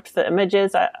proofed the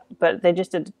images, but they just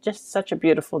did such a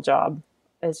beautiful job.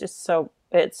 It's so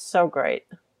great.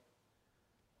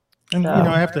 And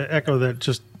I have to echo that.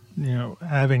 Just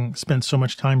having spent so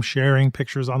much time sharing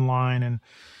pictures online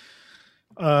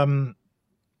and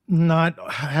not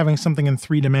having something in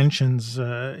 3 dimensions,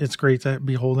 it's great to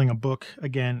be holding a book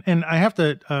again. And I have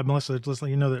to, Melissa, just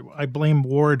let you know that I blame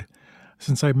Ward.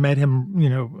 Since I met him,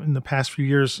 in the past few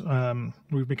years,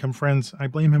 we've become friends. I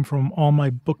blame him for all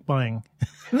my book buying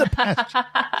in the past.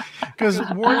 Because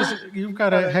Ward, you've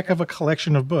got a heck of a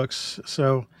collection of books.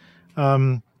 So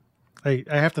I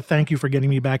have to thank you for getting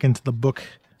me back into the book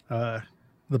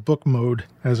mode,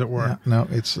 as it were. Yeah, no,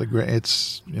 it's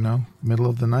middle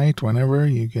of the night, whenever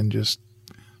you can just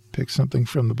pick something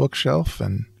from the bookshelf,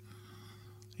 and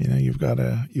you've got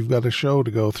a show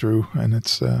to go through, and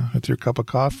it's with your cup of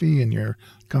coffee and your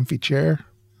comfy chair.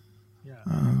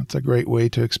 Yeah, it's a great way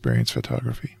to experience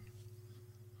photography.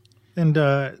 And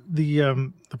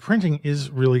the printing is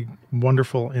really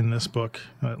wonderful in this book.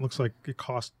 It looks like it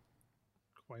cost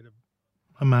quite a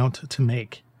amount to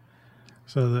make,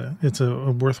 so it's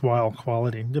a worthwhile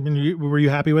quality. I mean, were you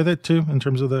happy with it too in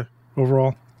terms of the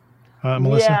overall,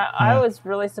 Melissa? Yeah, I was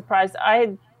really surprised. I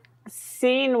had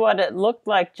seen what it looked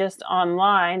like just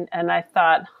online, and I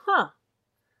thought,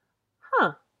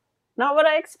 not what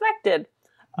I expected.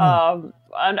 I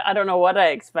don't know what I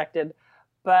expected,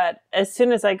 but as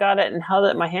soon as I got it and held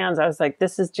it in my hands, I was like,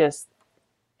 it is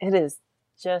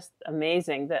just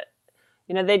amazing that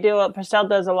Prestel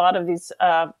does a lot of these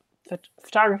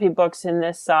photography books in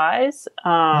this size,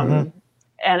 and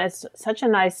it's such a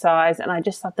nice size. And I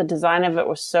just thought the design of it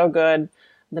was so good.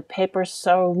 The paper's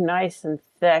so nice and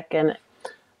thick, and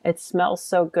it smells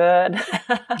so good.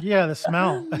 Yeah, the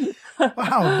smell.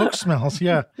 Wow, book smells.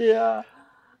 Yeah. Yeah.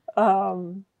 I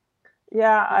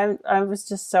was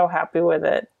just so happy with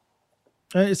it.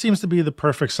 It seems to be the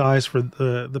perfect size for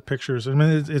the pictures. I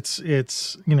mean, it's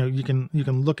you can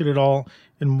look at it all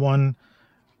in one,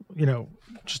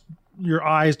 just your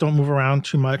eyes don't move around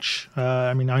too much.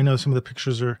 I mean, I know some of the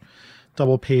pictures are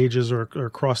double pages or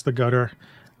across the gutter,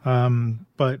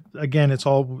 but again, it's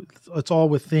all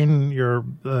within your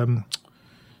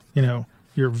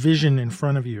your vision in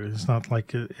front of you. It's not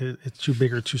like it's too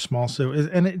big or too small. So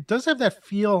and it does have that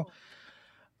feel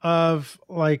of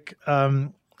like a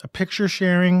picture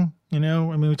sharing, I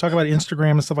mean, we talk about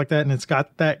Instagram and stuff like that, and it's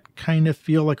got that kind of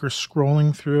feel like we're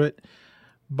scrolling through it,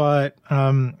 but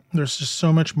there's just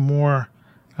so much more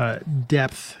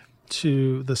depth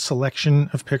to the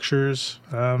selection of pictures.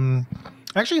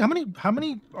 Actually, how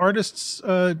many artists,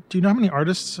 do you know how many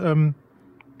artists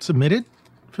submitted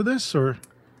for this? Or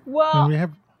well, we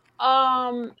have...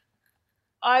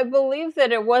 I believe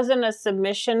that it wasn't a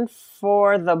submission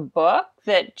for the book,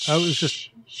 that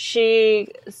she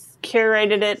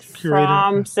curated it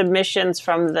from submissions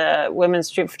from the Women's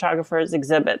Street Photographers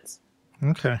exhibits.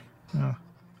 Okay. Yeah.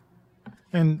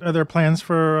 And are there plans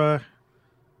for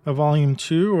a volume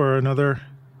 2 or another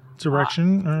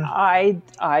direction? Or? I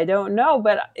don't know,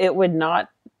 but it would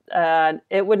not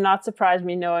surprise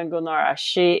me knowing Gulnara.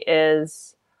 She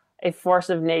is a force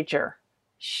of nature.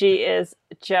 She is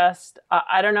just,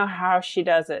 I don't know how she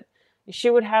does it. She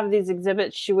would have these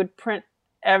exhibits. She would print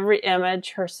every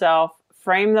image herself,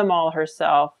 frame them all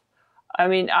herself. I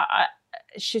mean,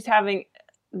 she's having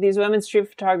these women street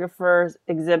photographers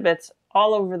exhibits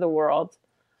all over the world.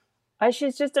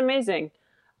 She's just amazing.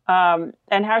 And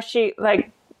how she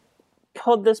like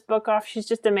pulled this book off, she's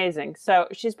just amazing. So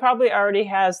she's probably already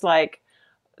has like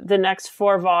the next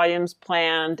 4 volumes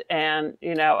planned and,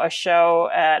 you know, a show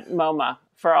at MoMA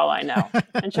for all I know.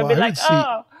 And she'll be like,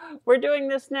 oh, we're doing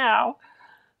this now.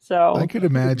 So I could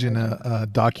imagine a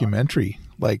documentary,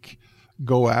 like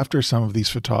go after some of these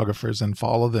photographers and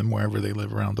follow them wherever they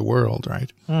live around the world,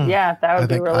 right? Yeah, that would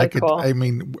be really cool. I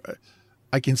mean,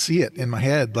 I can see it in my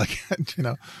head, like, you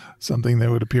know, something that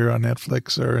would appear on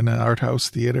Netflix or in an art house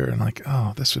theater, and like,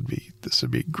 oh, this would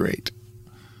be great.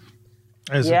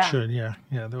 As it should, yeah,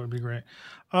 that would be great.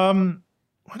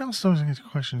 What else was a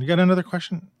question? You got another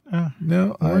question?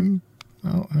 No, I'm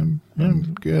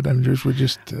good. We're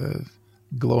just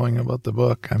glowing about the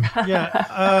book.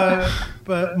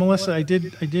 But Melissa, I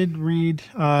did read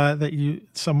that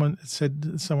someone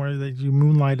said somewhere that you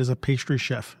moonlight as a pastry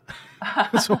chef.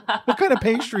 So what kind of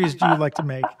pastries do you like to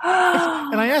make?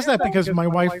 And I asked that because my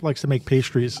wife likes to make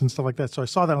pastries and stuff like that. So I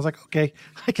saw that. I was like, okay,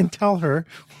 I can tell her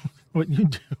what you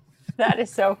do. That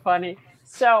is so funny.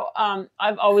 So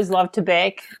I've always loved to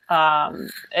bake.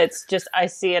 It's just, I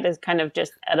see it as kind of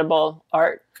just edible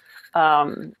art.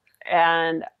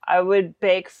 And I would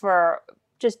bake for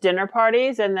just dinner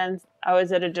parties. And then I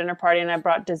was at a dinner party and I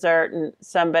brought dessert and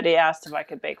somebody asked if I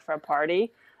could bake for a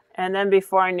party. And then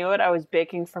before I knew it, I was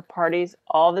baking for parties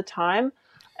all the time.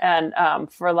 And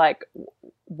for like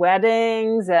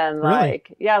weddings and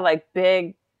like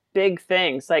big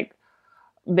things, like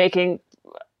making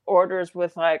orders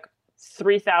with like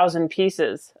 3,000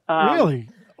 pieces. Really?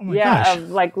 Oh my gosh.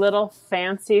 Of like little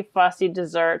fancy fussy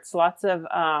desserts. Lots of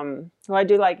I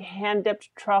do like hand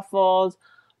dipped truffles,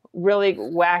 really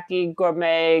wacky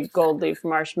gourmet gold leaf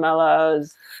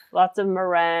marshmallows, lots of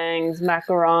meringues,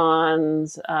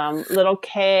 macarons, little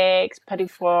cakes, petit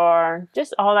four,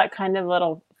 just all that kind of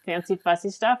little fancy fussy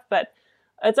stuff. But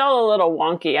it's all a little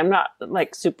wonky. I'm not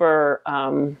like super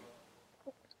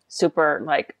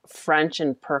like French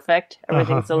and perfect.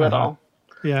 Everything's a little,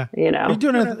 you know. You're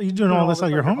doing all this out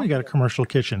of your home. You got a commercial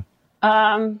kitchen.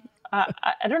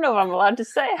 I don't know if I'm allowed to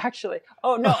say, actually.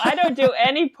 Oh, no, I don't do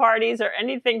any parties or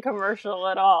anything commercial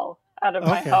at all out of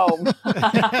my home.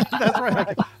 That's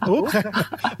right. Oops.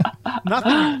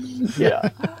 Nothing. Yeah.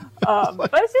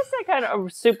 But it's just a kind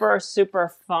of super,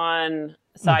 super fun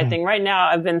side thing. Right now,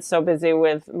 I've been so busy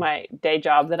with my day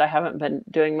job that I haven't been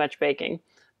doing much baking.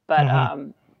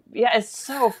 But it's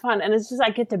so fun. And it's just, I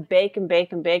get to bake and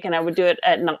bake and bake. And I would do it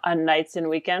on nights and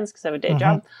weekends because I have a day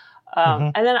job.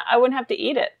 And then I wouldn't have to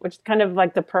eat it, which is kind of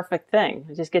like the perfect thing.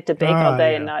 I just get to bake all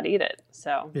day and not eat it.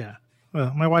 So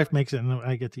well, my wife makes it and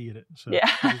I get to eat it. So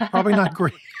it's probably not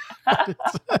great.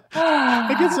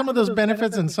 I get some of those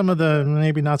benefits and some of the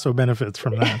maybe not so benefits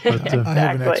from that. But, Exactly. I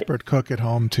have an expert cook at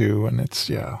home too, and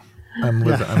it's I'm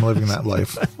living that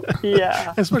life.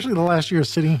 Yeah. Especially the last year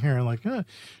sitting here and like,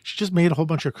 she just made a whole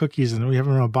bunch of cookies and we have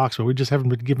them in a box, but we just haven't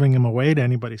been giving them away to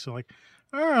anybody. So like,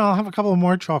 I'll have a couple of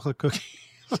more chocolate cookies.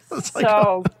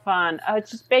 So fun.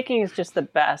 Just baking is just the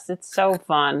best. It's so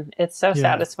fun. It's so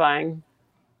satisfying.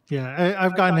 Yeah,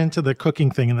 I've gotten into the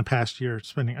cooking thing in the past year.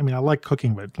 I like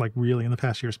cooking, but like really in the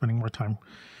past year, spending more time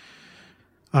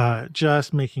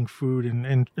just making food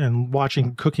and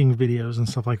watching cooking videos and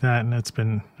stuff like that. And it's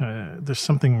been there's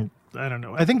something, I don't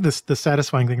know. I think the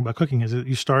satisfying thing about cooking is that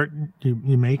you start,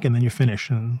 you make, and then you finish,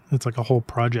 and it's like a whole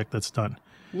project that's done.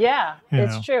 Yeah,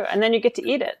 it's true. And then you get to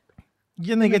eat it.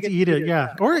 Yeah, and they get to eat it,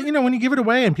 Or when you give it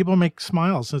away and people make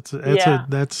smiles, that's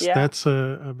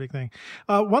a big thing.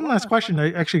 One last question.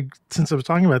 Since I was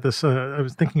talking about this, I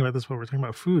was thinking about this while we're talking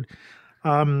about food.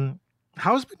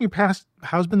 How's been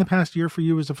the past year for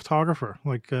you as a photographer?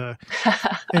 Like,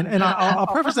 and I'll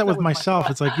preface that with myself.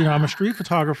 It's like, I'm a street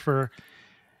photographer.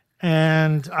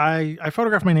 And I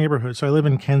photograph my neighborhood. So I live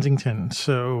in Kensington.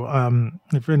 So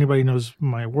if anybody knows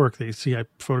my work, they see I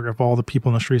photograph all the people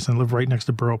in the streets and I live right next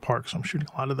to Borough Park. So I'm shooting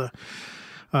a lot of the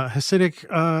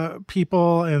Hasidic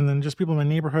people and then just people in my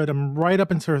neighborhood. I'm right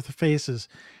up into their faces.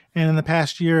 And in the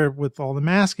past year with all the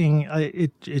masking,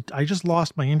 I just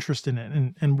lost my interest in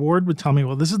it. And Ward would tell me,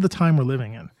 well, this is the time we're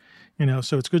living in,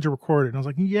 so it's good to record it. And I was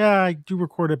like, yeah, I do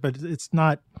record it, but it's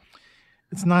not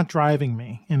driving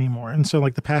me anymore. And so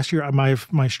like the past year,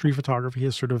 my street photography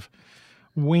has sort of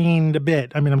waned a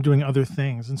bit. I mean, I'm doing other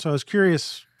things. And so I was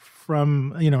curious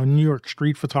from, a New York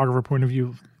street photographer point of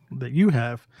view that you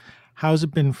have, how's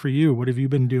it been for you? What have you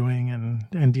been doing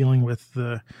and dealing with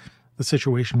the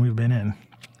situation we've been in?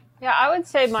 Yeah, I would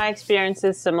say my experience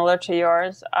is similar to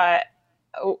yours.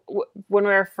 When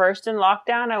we were first in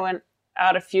lockdown, I went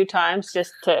out a few times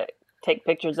just to take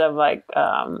pictures of like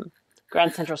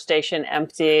Grand Central Station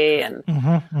empty and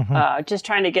just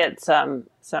trying to get some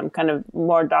kind of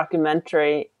more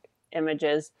documentary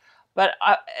images. But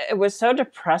it was so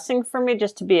depressing for me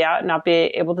just to be out and not be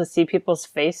able to see people's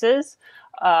faces.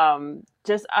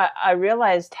 I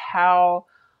realized how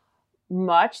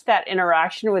much that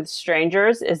interaction with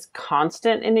strangers is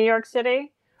constant in New York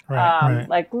City. Right.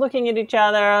 Like looking at each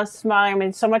other, smiling. I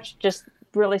mean, so much just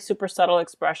really super subtle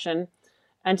expression.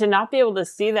 And to not be able to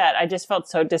see that, I just felt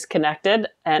so disconnected,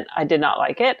 and I did not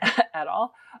like it at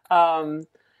all. And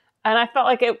I felt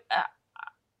like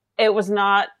it was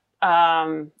not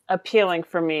appealing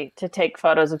for me to take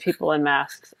photos of people in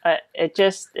masks.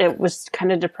 It was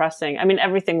kind of depressing. I mean,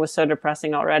 everything was so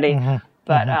depressing already,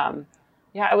 but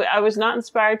I was not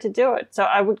inspired to do it. So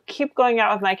I would keep going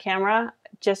out with my camera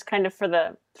just kind of for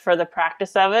the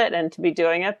practice of it and to be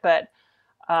doing it. But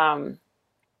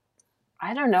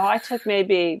I don't know. I took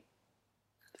maybe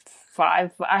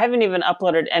 5. I haven't even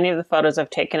uploaded any of the photos I've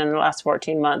taken in the last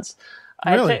 14 months.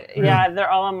 Really? Yeah, they're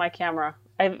all on my camera.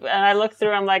 I look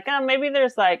through, I'm like, maybe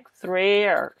there's like 3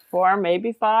 or 4,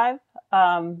 maybe 5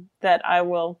 that I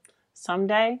will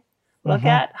someday look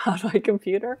at on my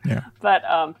computer. Yeah. But,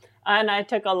 and I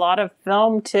took a lot of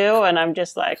film too, and I'm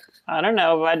just like, I don't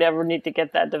know if I'd ever need to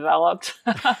get that developed.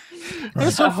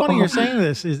 It's so funny you're saying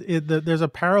this. There's a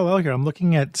parallel here. I'm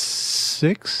looking at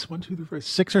 6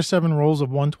 or 7 rolls of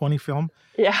 120 film.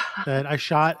 Yeah. That I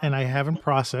shot and I haven't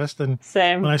processed. And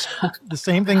same. The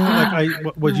same thing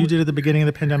like what you did at the beginning of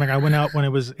the pandemic. I went out when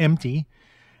it was empty,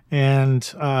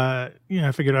 and I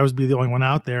figured I would be the only one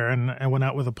out there, and I went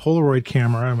out with a Polaroid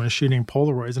camera and was shooting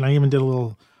Polaroids, and I even did a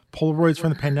little Polaroids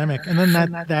from the pandemic, and then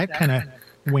that kind of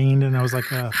waned, and I was like,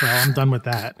 well, I'm done with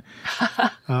that.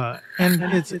 And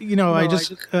it's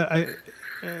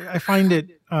I find it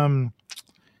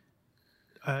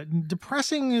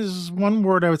depressing is one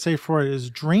word I would say for it, is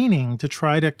draining to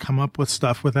try to come up with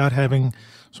stuff without having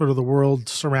sort of the world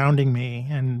surrounding me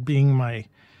and being my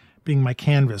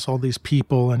canvas, all these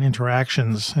people and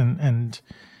interactions, and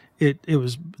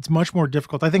it's much more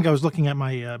difficult. I think I was looking at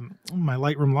my my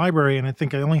Lightroom library, and I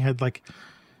think I only had like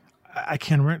a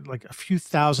few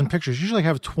thousand pictures. Usually I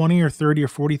have 20 or 30 or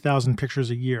 40,000 pictures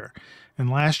a year, and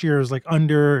last year it was like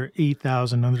under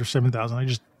 8,000, under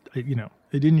 7,000.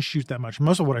 I didn't shoot that much.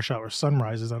 Most of what I shot were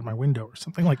sunrises out of my window or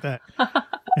something like that. I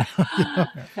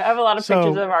have a lot of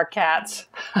pictures of our cats.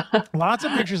 Lots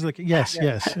of pictures. Yes.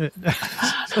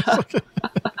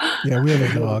 Yeah, we have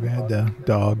a dog. I had a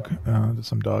dog,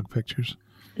 some dog pictures.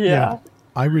 Yeah.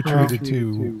 I retreated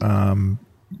to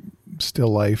still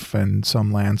life and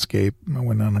some landscape. I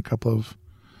went on a couple of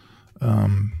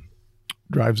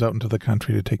drives out into the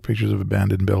country to take pictures of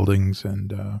abandoned buildings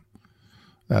and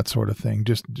that sort of thing.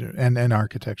 And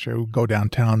architecture. I would go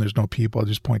downtown, there's no people, I'll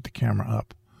just point the camera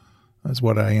up. That's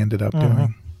what I ended up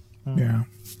doing. Yeah.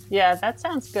 Yeah, that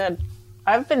sounds good.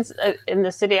 I've been in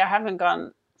the city. I haven't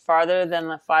gone farther than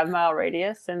the 5-mile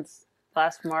radius since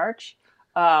last March.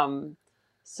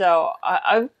 So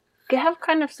I have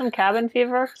kind of some cabin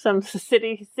fever, some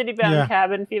city-bound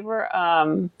cabin fever.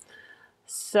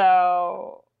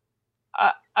 So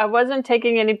I wasn't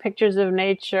taking any pictures of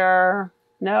nature.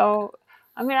 No.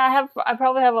 I mean, I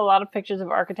probably have a lot of pictures of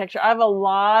architecture. I have a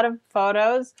lot of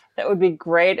photos that would be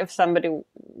great if somebody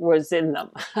was in them.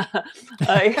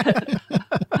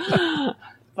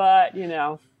 But,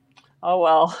 oh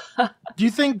well. Do you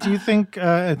think,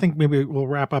 I think maybe we'll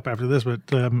wrap up after this, but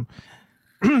do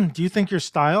you think your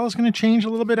style is going to change a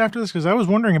little bit after this? Because I was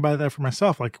wondering about that for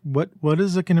myself. Like, what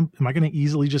is it going to, am I going to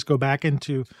easily just go back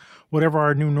into whatever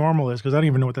our new normal is? Because I don't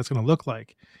even know what that's going to look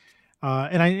like.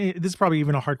 This is probably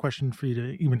even a hard question for you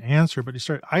to even answer, but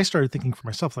I started thinking for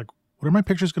myself, like, what are my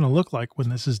pictures going to look like when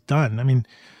this is done? I mean,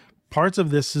 parts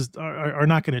of this are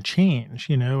not going to change.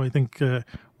 I think there'll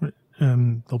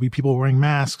be people wearing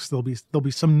masks. There'll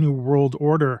be some new world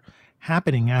order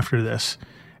happening after this,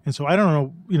 and so I don't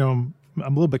know.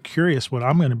 I'm a little bit curious what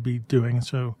I'm going to be doing.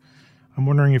 So I'm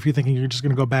wondering if you're thinking you're just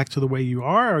going to go back to the way you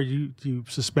are, or do you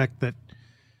suspect that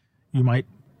you might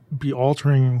be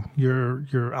altering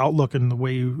your outlook and the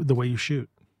way you shoot?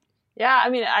 Yeah, I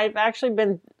mean, I've actually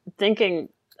been thinking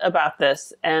about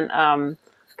this, and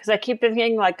because I keep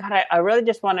thinking, like, God, I really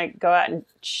just want to go out and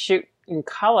shoot in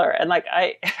color, and like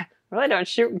I really don't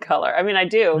shoot in color. I mean, I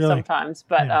do sometimes,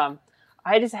 but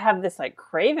I just have this like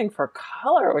craving for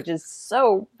color, which is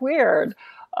so weird.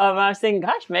 I was thinking,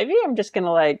 gosh, maybe I'm just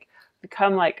gonna like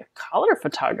become like a color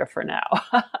photographer now.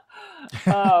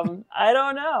 I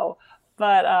don't know,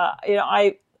 but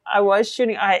I was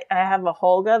shooting. I have a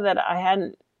Holga that I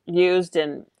hadn't used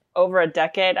in over a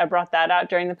decade. I brought that out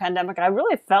during the pandemic. I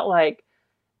really felt like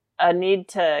a need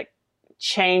to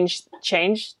change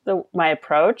my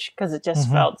approach, because it just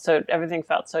everything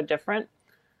felt so different.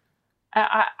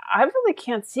 I really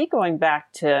can't see going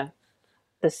back to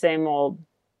the same old.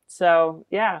 So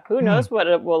yeah, who knows what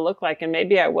it will look like, and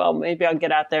maybe I will. Maybe I'll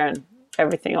get out there and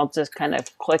everything will just kind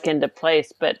of click into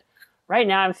place. But right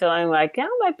now, I'm feeling like it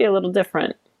might be a little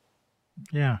different.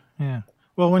 Yeah, yeah.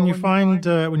 Well, when you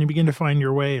begin to find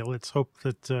your way, let's hope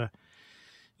that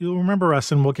you'll remember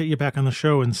us, and we'll get you back on the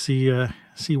show and see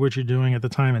what you're doing at the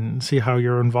time, and see how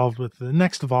you're involved with the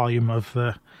next volume of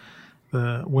the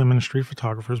Women Street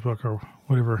Photographers book, or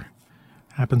whatever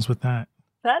happens with that.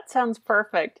 That sounds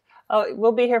perfect. Oh,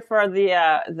 we'll be here for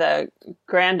the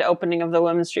grand opening of the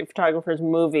Women Street Photographers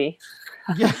movie.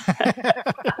 Yeah.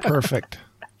 Perfect.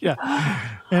 Yeah.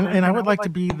 And I would like to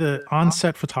be the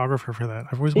on-set photographer for that.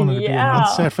 I've always wanted to be an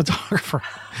on-set photographer.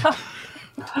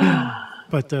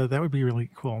 But that would be really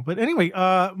cool. But anyway,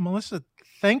 Melissa,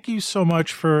 thank you so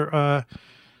much for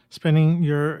spending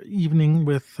your evening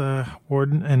with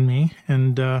Ward and me.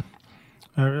 And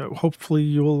hopefully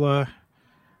you'll...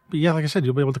 But yeah, like I said,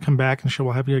 you'll be able to come back, and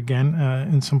we'll have you again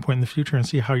in some point in the future and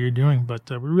see how you're doing. But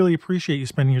we really appreciate you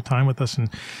spending your time with us and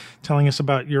telling us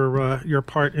about your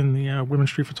part in the Women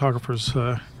Street Photographers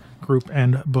group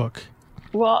and book.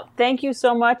 Well, thank you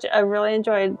so much. I really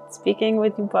enjoyed speaking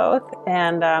with you both,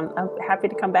 and I'm happy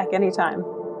to come back anytime.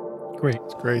 Great.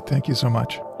 It's great. Thank you so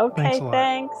much. Okay,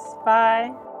 thanks.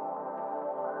 Bye.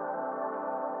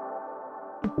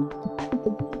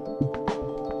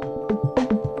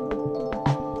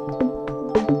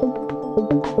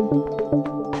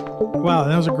 Wow,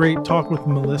 that was a great talk with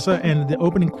Melissa. And the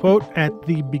opening quote at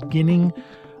the beginning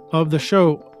of the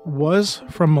show was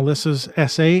from Melissa's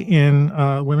essay in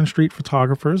Women Street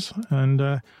Photographers.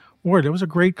 And Ward, it was a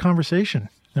great conversation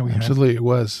that we had. Absolutely, it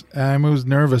was. I was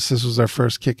nervous. This was our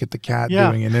first kick at the cat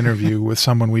doing an interview with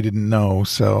someone we didn't know.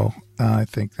 So I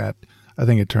think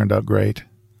it turned out great.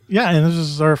 Yeah, and this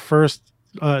is our first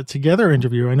together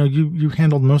interview. I know you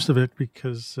handled most of it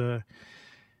because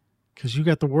you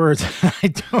got the words. I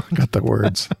don't got the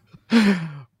words.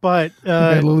 But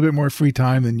I had a little bit more free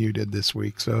time than you did this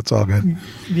week, so it's all good.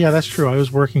 Yeah, that's true. I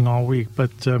was working all week, but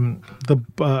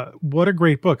what a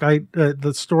great book!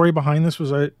 The story behind this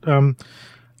was a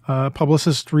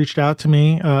publicist reached out to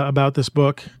me about this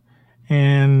book,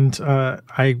 and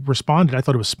I responded. I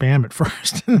thought it was spam at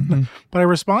first, but I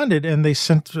responded, and they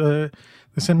sent me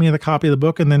the copy of the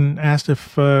book, and then asked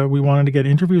if we wanted to get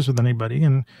interviews with anybody,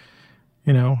 and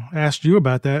asked you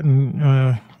about that,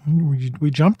 and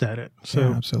we jumped at it. So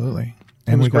yeah, absolutely.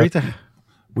 And we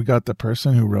got the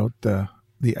person who wrote the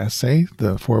essay,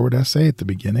 the forward essay at the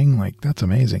beginning. Like, that's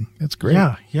amazing. That's great.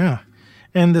 Yeah.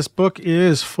 And this book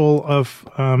is full of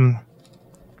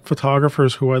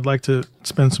photographers who I'd like to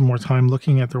spend some more time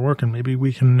looking at their work, and maybe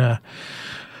we can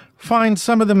find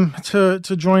some of them to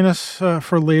join us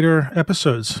for later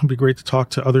episodes. It'd be great to talk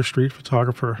to other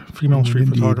female street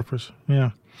photographers.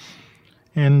 Yeah.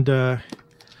 And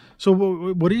so,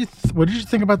 what did you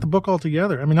think about the book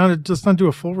altogether? I mean, not do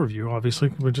a full review, obviously,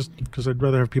 but just because I'd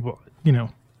rather have people,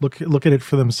 look at it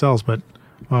for themselves. But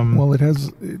well, it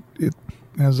has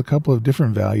a couple of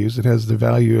different values. It has the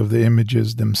value of the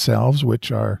images themselves,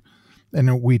 which are,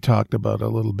 and we talked about a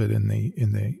little bit in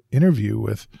the interview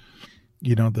with,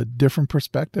 the different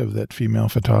perspective that female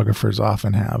photographers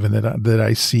often have, and that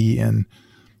I see in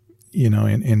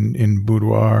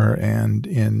boudoir and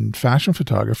in fashion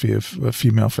photography of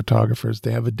female photographers.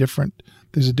 There's a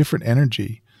different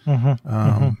energy. And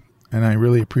I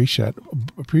really appreciate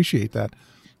that.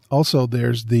 Also,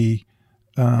 there's the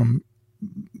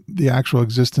actual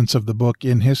existence of the book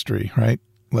in history, right?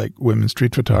 Like Women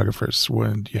Street Photographers.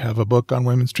 When you have a book on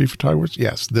women street photographers,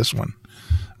 yes, this one.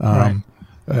 Right.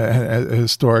 A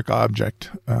historic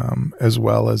object, as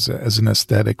well as an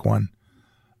aesthetic one.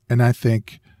 And I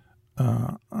think,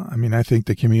 I think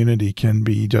the community can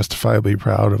be justifiably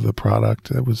proud of the product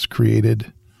that was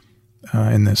created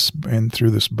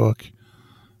through this book,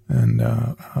 and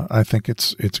I think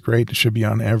it's great. It should be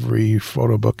on every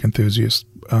photo book enthusiast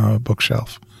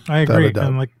bookshelf. I agree,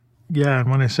 and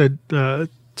when I said to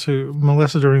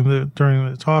Melissa during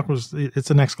the talk,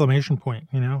 it's an exclamation point.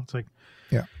 It's like,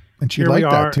 yeah, and she liked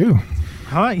that too.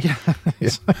 Huh? Yeah, yeah.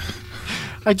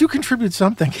 I do contribute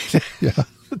something. Yeah,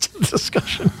 to the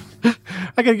discussion.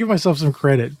 I got to give myself some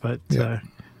credit, but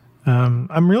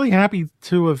I'm really happy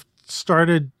to have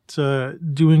started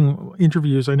doing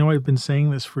interviews. I know I've been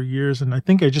saying this for years, and I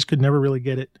think I just could never really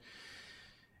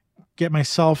get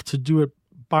myself to do it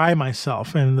by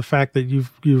myself. And the fact that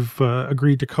you've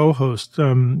agreed to co-host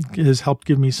has helped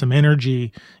give me some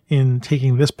energy in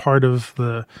taking this part of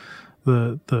the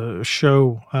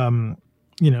show,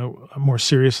 more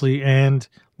seriously. And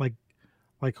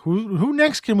like who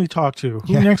next can we talk to?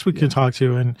 Who next we can talk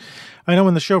to? And I know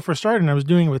when the show first started, and I was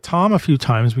doing it with Tom a few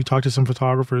times, we talked to some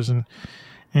photographers, and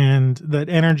that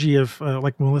energy of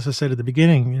like Melissa said at the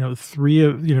beginning,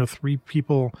 three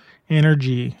people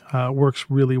energy works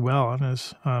really well.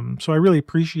 And so I really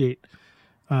appreciate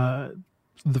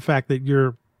the fact that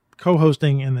you're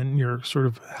co-hosting and then you're sort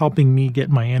of helping me get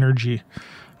my energy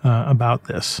about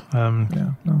this.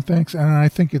 Thanks. And I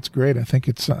think it's great. I think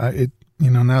it's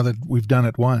now that we've done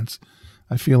it once,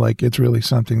 I feel like it's really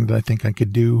something that I think I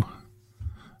could do.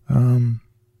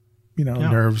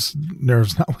 Nerves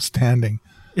notwithstanding.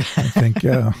 I think.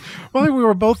 Well, we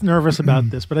were both nervous about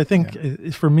this, but I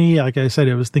think for me, like I said,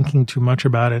 I was thinking too much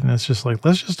about it, and it's just like,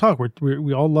 let's just talk.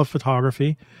 We all love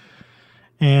photography,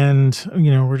 and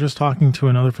we're just talking to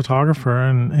another photographer,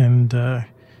 and I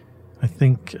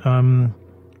think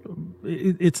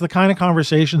it's the kind of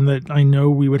conversation that I know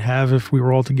we would have if we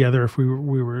were all together, if we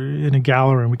were in a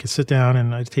gallery and we could sit down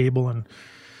at a table and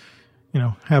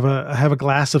have a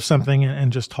glass of something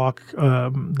and just talk.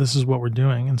 This is what we're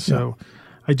doing, and so. Yeah.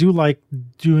 I do like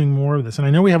doing more of this, and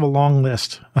I know we have a long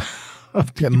list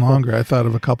of getting longer. I thought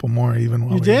of a couple more even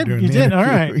while you did. You did. All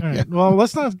right. All right. Well,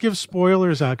 let's not give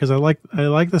spoilers out because I like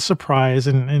the surprise,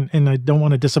 and I don't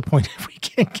want to disappoint if we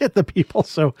can't get the people.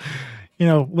 So,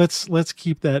 let's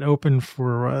keep that open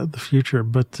for the future.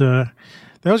 But that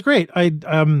was great. I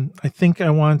think I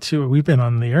want to. We've been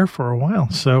on the air for a while,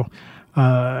 so.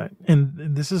 And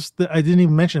this is I didn't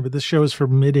even mention it, but this show is for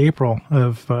mid-April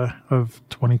of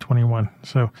 2021.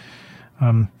 So,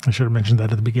 I should have mentioned that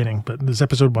at the beginning, but this is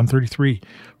episode 133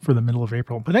 for the middle of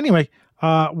April. But anyway,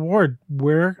 Ward,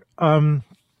 where, the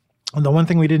one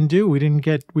thing we didn't do, we didn't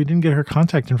get her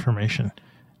contact information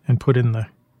and put in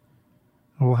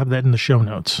we'll have that in the show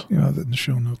notes. Yeah, in the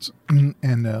show notes,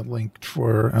 and a link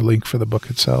for the book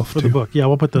itself. The book. Yeah,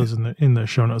 we'll put those in the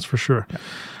show notes for sure. Yeah.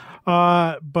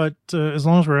 But as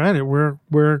long as we're at it,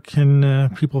 where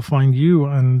can people find you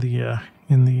on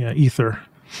in the ether?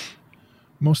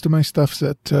 Most of my stuff's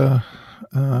at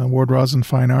Ward Rosin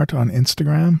Fine Art on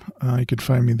Instagram. You could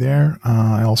find me there.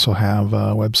 I also have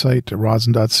a website,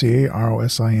 rosin.ca,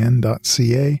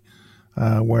 rosin.ca,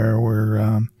 where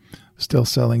we're still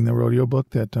selling the rodeo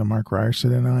book that Mark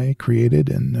Ryerson and I created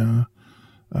and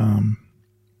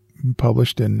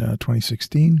published in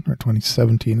 2016 or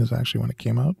 2017 is actually when it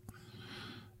came out.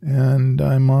 And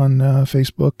I'm on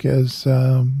Facebook as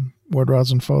Ward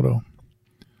Rosin Photo.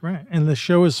 Right. And the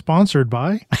show is sponsored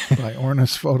by? By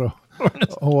Ornis Photo.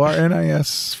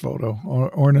 ORNIS Photo.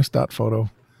 Ornis.photo.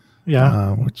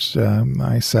 Yeah. Which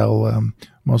I sell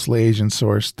mostly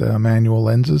Asian-sourced manual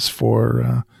lenses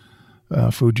for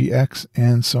Fuji X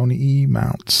and Sony E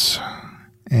mounts.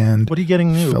 And what are you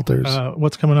getting new? Filters.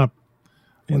 What's coming up?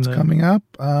 Coming up?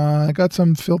 I got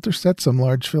some filter sets, some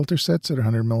large filter sets that are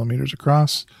 100 millimeters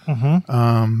across,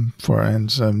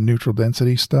 and some neutral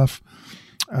density stuff.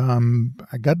 I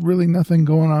got really nothing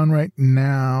going on right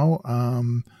now.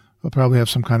 I'll probably have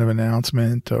some kind of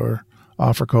announcement or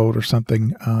offer code or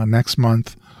something next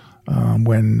month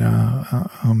when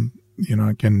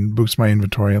I can boost my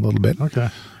inventory a little bit. Okay.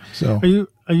 So we'll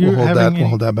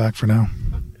hold that back for now.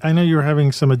 I know you were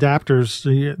having some adapters.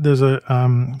 There's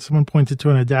someone pointed to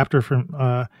an adapter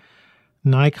from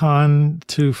Nikon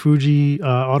to Fuji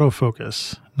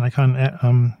autofocus. Nikon.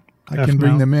 I can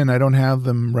bring them in. I don't have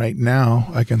them right now.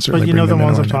 I can certainly. But you know the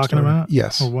ones I'm talking about.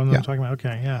 Yes. Or one that I'm talking about.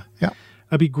 Okay. Yeah. Yeah.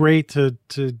 That'd be great to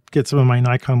get some of my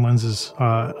Nikon lenses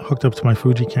hooked up to my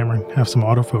Fuji camera and have some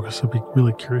autofocus. I'd be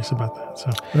really curious about that. So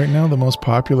right now, the most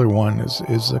popular one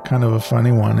is a kind of a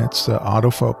funny one. It's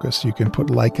autofocus. You can put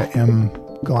Leica M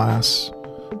glass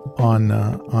on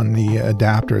the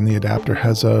adapter, and the adapter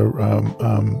has a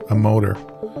motor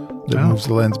that moves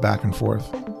the lens back and forth.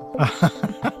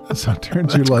 So it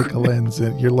turns your Leica lens,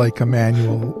 your Leica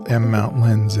manual M mount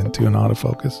lens into an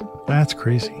autofocus. That's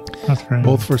crazy. That's crazy.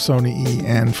 Both for Sony E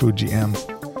and Fuji M.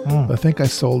 I think I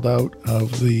sold out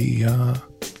of the. I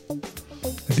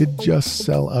did just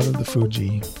sell out of the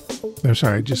Fuji. No,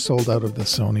 sorry, I just sold out of the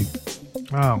Sony.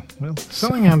 Wow. Well,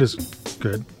 selling out is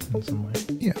good in some way.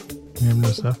 Yeah. You have no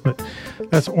stuff, but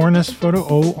that's Ornis Photo,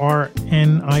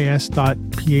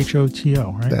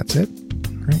 ORNIS.PHOTO, right? That's it.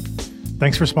 Great.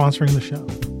 Thanks for sponsoring the show.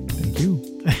 Thank you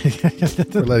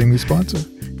for letting me sponsor.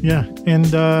 Yeah.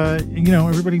 And,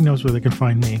 everybody knows where they can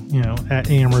find me, at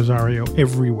AM Rosario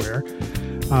everywhere.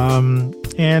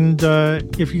 And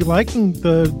if you're liking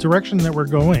the direction that we're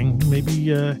going, maybe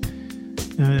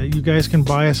you guys can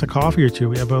buy us a coffee or two.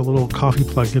 We have a little coffee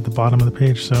plug at the bottom of the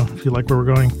page. So if you like where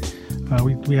we're going,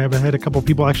 we have had a couple of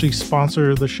people actually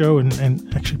sponsor the show and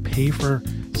actually pay for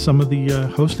some of the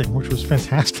hosting, which was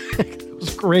fantastic. It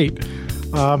was great.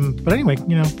 But anyway,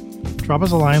 drop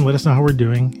us a line, let us know how we're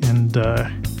doing, and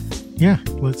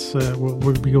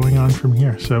we'll be going on from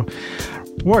here. So,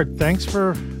 Ward, thanks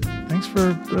for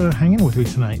hanging with me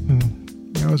tonight. And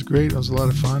it was great. It was a lot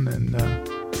of fun, and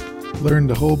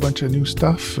learned a whole bunch of new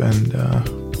stuff, and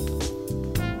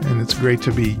it's great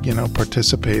to be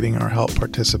participating or help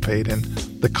participate in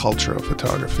the culture of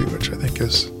photography, which I think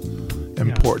is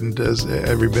important, as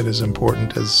every bit as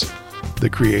important as the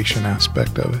creation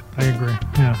aspect of it. I agree.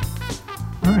 Yeah.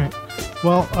 All right.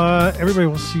 Well, everybody,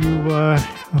 we'll see you.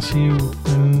 I'll see you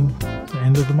in the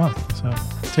end of the month. So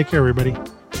take care, everybody.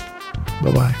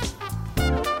 Bye-bye.